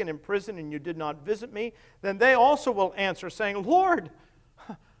 Sick and in prison, and you did not visit me." Then they also will answer, saying, "Lord,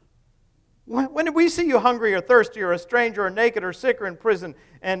 when did we see you hungry or thirsty or a stranger or naked or sick or in prison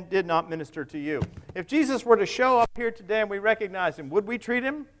and did not minister to you?" If Jesus were to show up here today and we recognize him, would we treat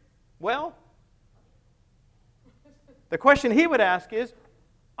him well? The question he would ask is,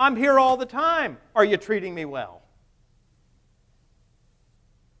 "I'm here all the time. Are you treating me well?"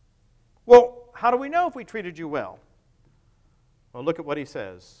 Well, how do we know if we treated you well? Well, look at what he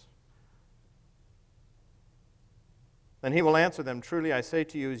says. Then he will answer them, "Truly I say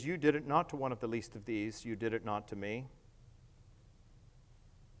to you, as you did it not to one of the least of these, you did it not to me.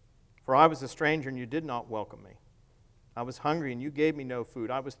 For I was a stranger, and you did not welcome me. I was hungry, and you gave me no food.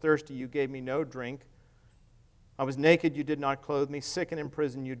 I was thirsty, you gave me no drink. I was naked, you did not clothe me. Sick and in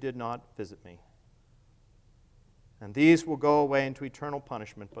prison, you did not visit me." And these will go away into eternal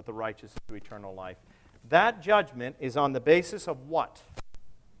punishment, but the righteous into eternal life. That judgment is on the basis of what?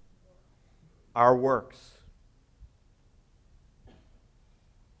 Our works.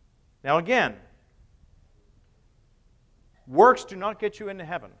 Now again, works do not get you into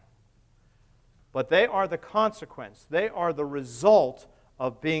heaven, but they are the consequence. They are the result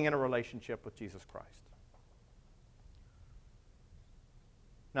of being in a relationship with Jesus Christ.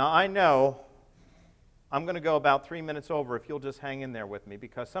 Now, I know I'm going to go about 3 minutes over if you'll just hang in there with me,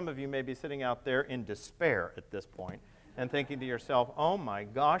 because some of you may be sitting out there in despair at this point and thinking to yourself, "Oh my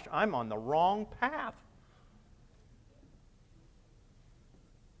gosh, I'm on the wrong path."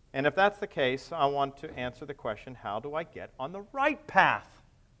 And if that's the case, I want to answer the question, how do I get on the right path?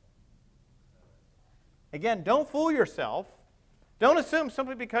 Again, don't fool yourself. Don't assume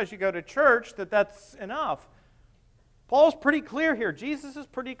simply because you go to church that that's enough. Paul's pretty clear here. Jesus is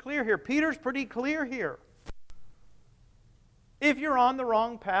pretty clear here. Peter's pretty clear here. If you're on the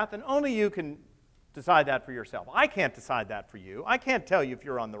wrong path, and only you can decide that for yourself. I can't decide that for you. I can't tell you if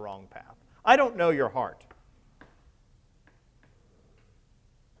you're on the wrong path. I don't know your heart.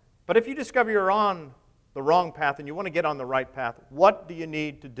 But if you discover you're on the wrong path and you want to get on the right path, what do you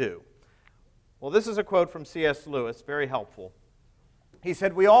need to do? Well, this is a quote from C.S. Lewis, very helpful. He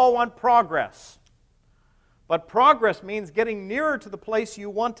said, "We all want progress. But progress means getting nearer to the place you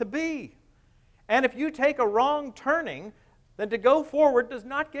want to be. And if you take a wrong turning, then to go forward does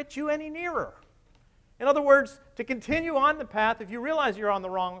not get you any nearer." In other words, to continue on the path, if you realize you're on the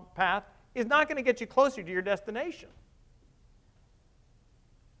wrong path, is not going to get you closer to your destination.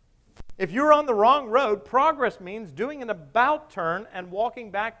 If you're on the wrong road, progress means doing an about turn and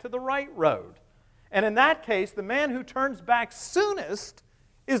walking back to the right road. And in that case, the man who turns back soonest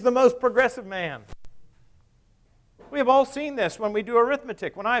is the most progressive man. We have all seen this when we do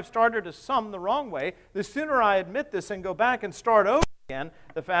arithmetic. When I have started to sum the wrong way, the sooner I admit this and go back and start over again,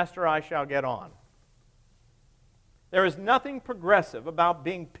 the faster I shall get on. There is nothing progressive about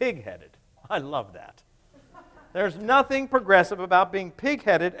being pig-headed. I love that. There's nothing progressive about being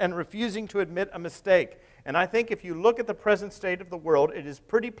pig-headed and refusing to admit a mistake. And I think if you look at the present state of the world, it is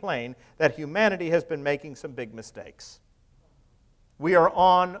pretty plain that humanity has been making some big mistakes. We are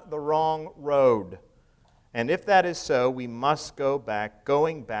on the wrong road. And if that is so, we must go back.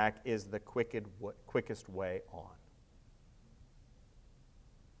 Going back is the quickest way on.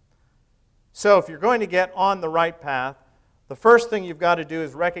 So if you're going to get on the right path, the first thing you've got to do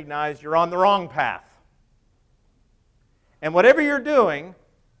is recognize you're on the wrong path. And whatever you're doing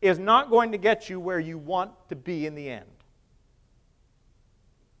is not going to get you where you want to be in the end.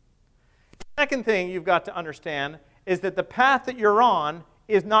 The second thing you've got to understand is that the path that you're on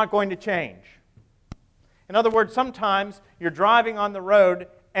is not going to change. In other words, sometimes you're driving on the road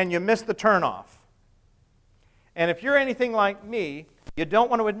and you miss the turnoff. And if you're anything like me, you don't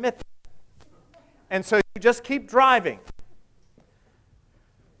want to admit that. And so you just keep driving.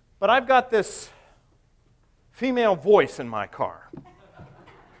 But I've got this female voice in my car.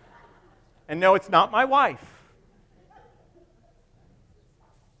 And no, it's not my wife.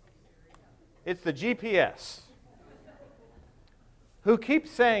 It's the GPS, who keeps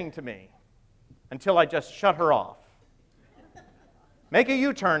saying to me, until I just shut her off, make a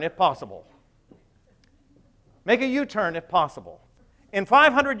U-turn if possible. Make a U-turn if possible. In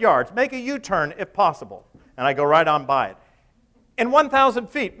 500 yards, make a U-turn if possible. And I go right on by it. In 1,000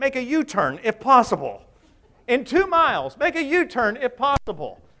 feet, make a U-turn if possible. In 2 miles, make a U-turn if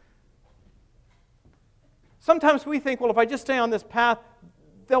possible. Sometimes we think, well, if I just stay on this path,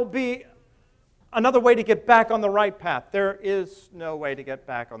 there'll be another way to get back on the right path. There is no way to get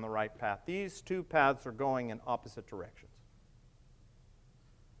back on the right path. These two paths are going in opposite directions.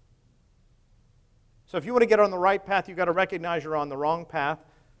 So if you want to get on the right path, you've got to recognize you're on the wrong path.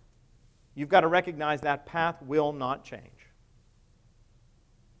 You've got to recognize that path will not change.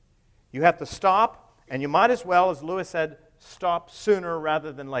 You have to stop, and you might as well, as Lewis said, stop sooner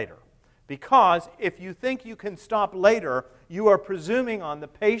rather than later. Because if you think you can stop later, you are presuming on the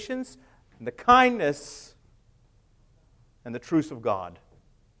patience and the kindness and the truth of God.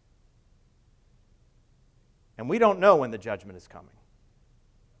 And we don't know when the judgment is coming.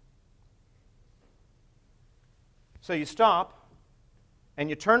 So you stop and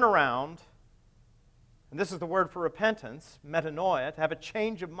you turn around, and this is the word for repentance, metanoia, to have a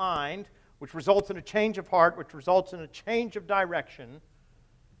change of mind, which results in a change of heart, which results in a change of direction.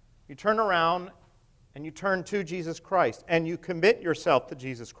 You turn around and you turn to Jesus Christ, and you commit yourself to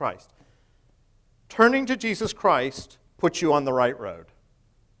Jesus Christ. Turning to Jesus Christ puts you on the right road.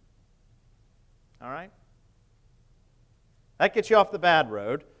 All right? That gets you off the bad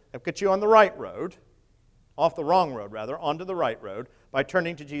road. That gets you on the right road. Off the wrong road, rather, onto the right road by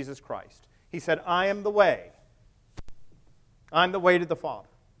turning to Jesus Christ. He said, I am the way. I'm the way to the Father.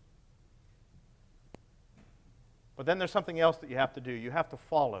 But then there's something else that you have to do. You have to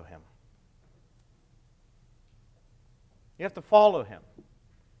follow Him. You have to follow Him.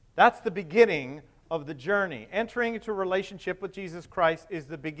 That's the beginning of the journey. Entering into a relationship with Jesus Christ is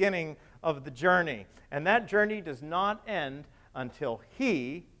the beginning of the journey. And that journey does not end until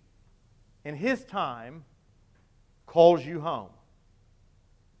He, in His time, calls you home.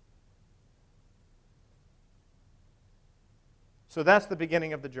 So that's the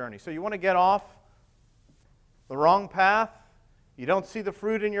beginning of the journey. So you want to get off the wrong path? You don't see the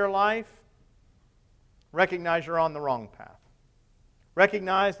fruit in your life? Recognize you're on the wrong path.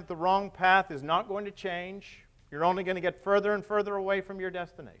 Recognize that the wrong path is not going to change. You're only going to get further and further away from your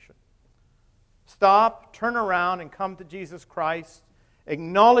destination. Stop, turn around, and come to Jesus Christ.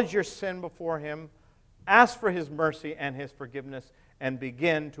 Acknowledge your sin before Him. Ask for His mercy and His forgiveness, and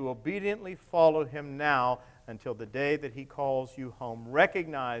begin to obediently follow Him now until the day that He calls you home,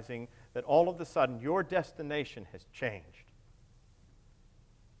 recognizing that all of a sudden your destination has changed.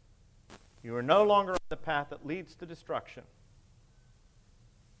 You are no longer on the path that leads to destruction.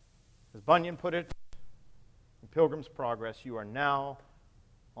 As Bunyan put it in Pilgrim's Progress, you are now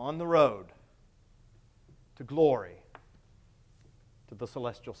on the road to glory, to the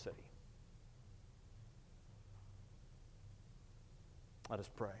celestial city. Let us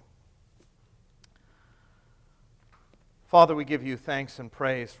pray. Father, we give you thanks and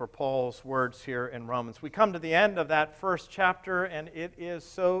praise for Paul's words here in Romans. We come to the end of that first chapter, and it is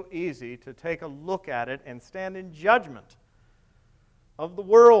so easy to take a look at it and stand in judgment of the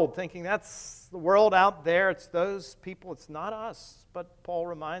world, thinking that's the world out there, it's those people, it's not us. But Paul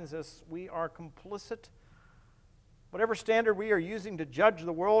reminds us we are complicit. Whatever standard we are using to judge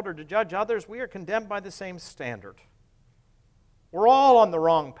the world or to judge others, we are condemned by the same standard. We're all on the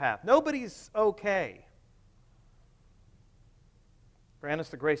wrong path. Nobody's okay. Grant us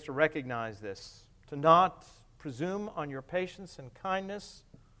the grace to recognize this, to not presume on your patience and kindness,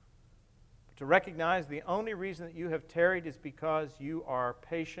 but to recognize the only reason that you have tarried is because you are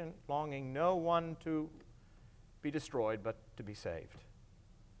patient, longing no one to be destroyed, but to be saved.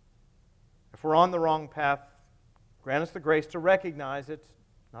 If we're on the wrong path, grant us the grace to recognize it,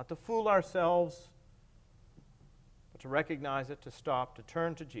 not to fool ourselves, but to recognize it, to stop, to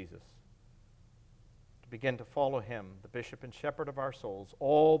turn to Jesus, to begin to follow him, the bishop and shepherd of our souls,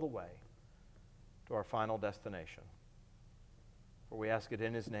 all the way to our final destination. For we ask it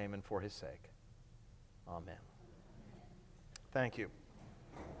in his name and for his sake. Amen. Thank you.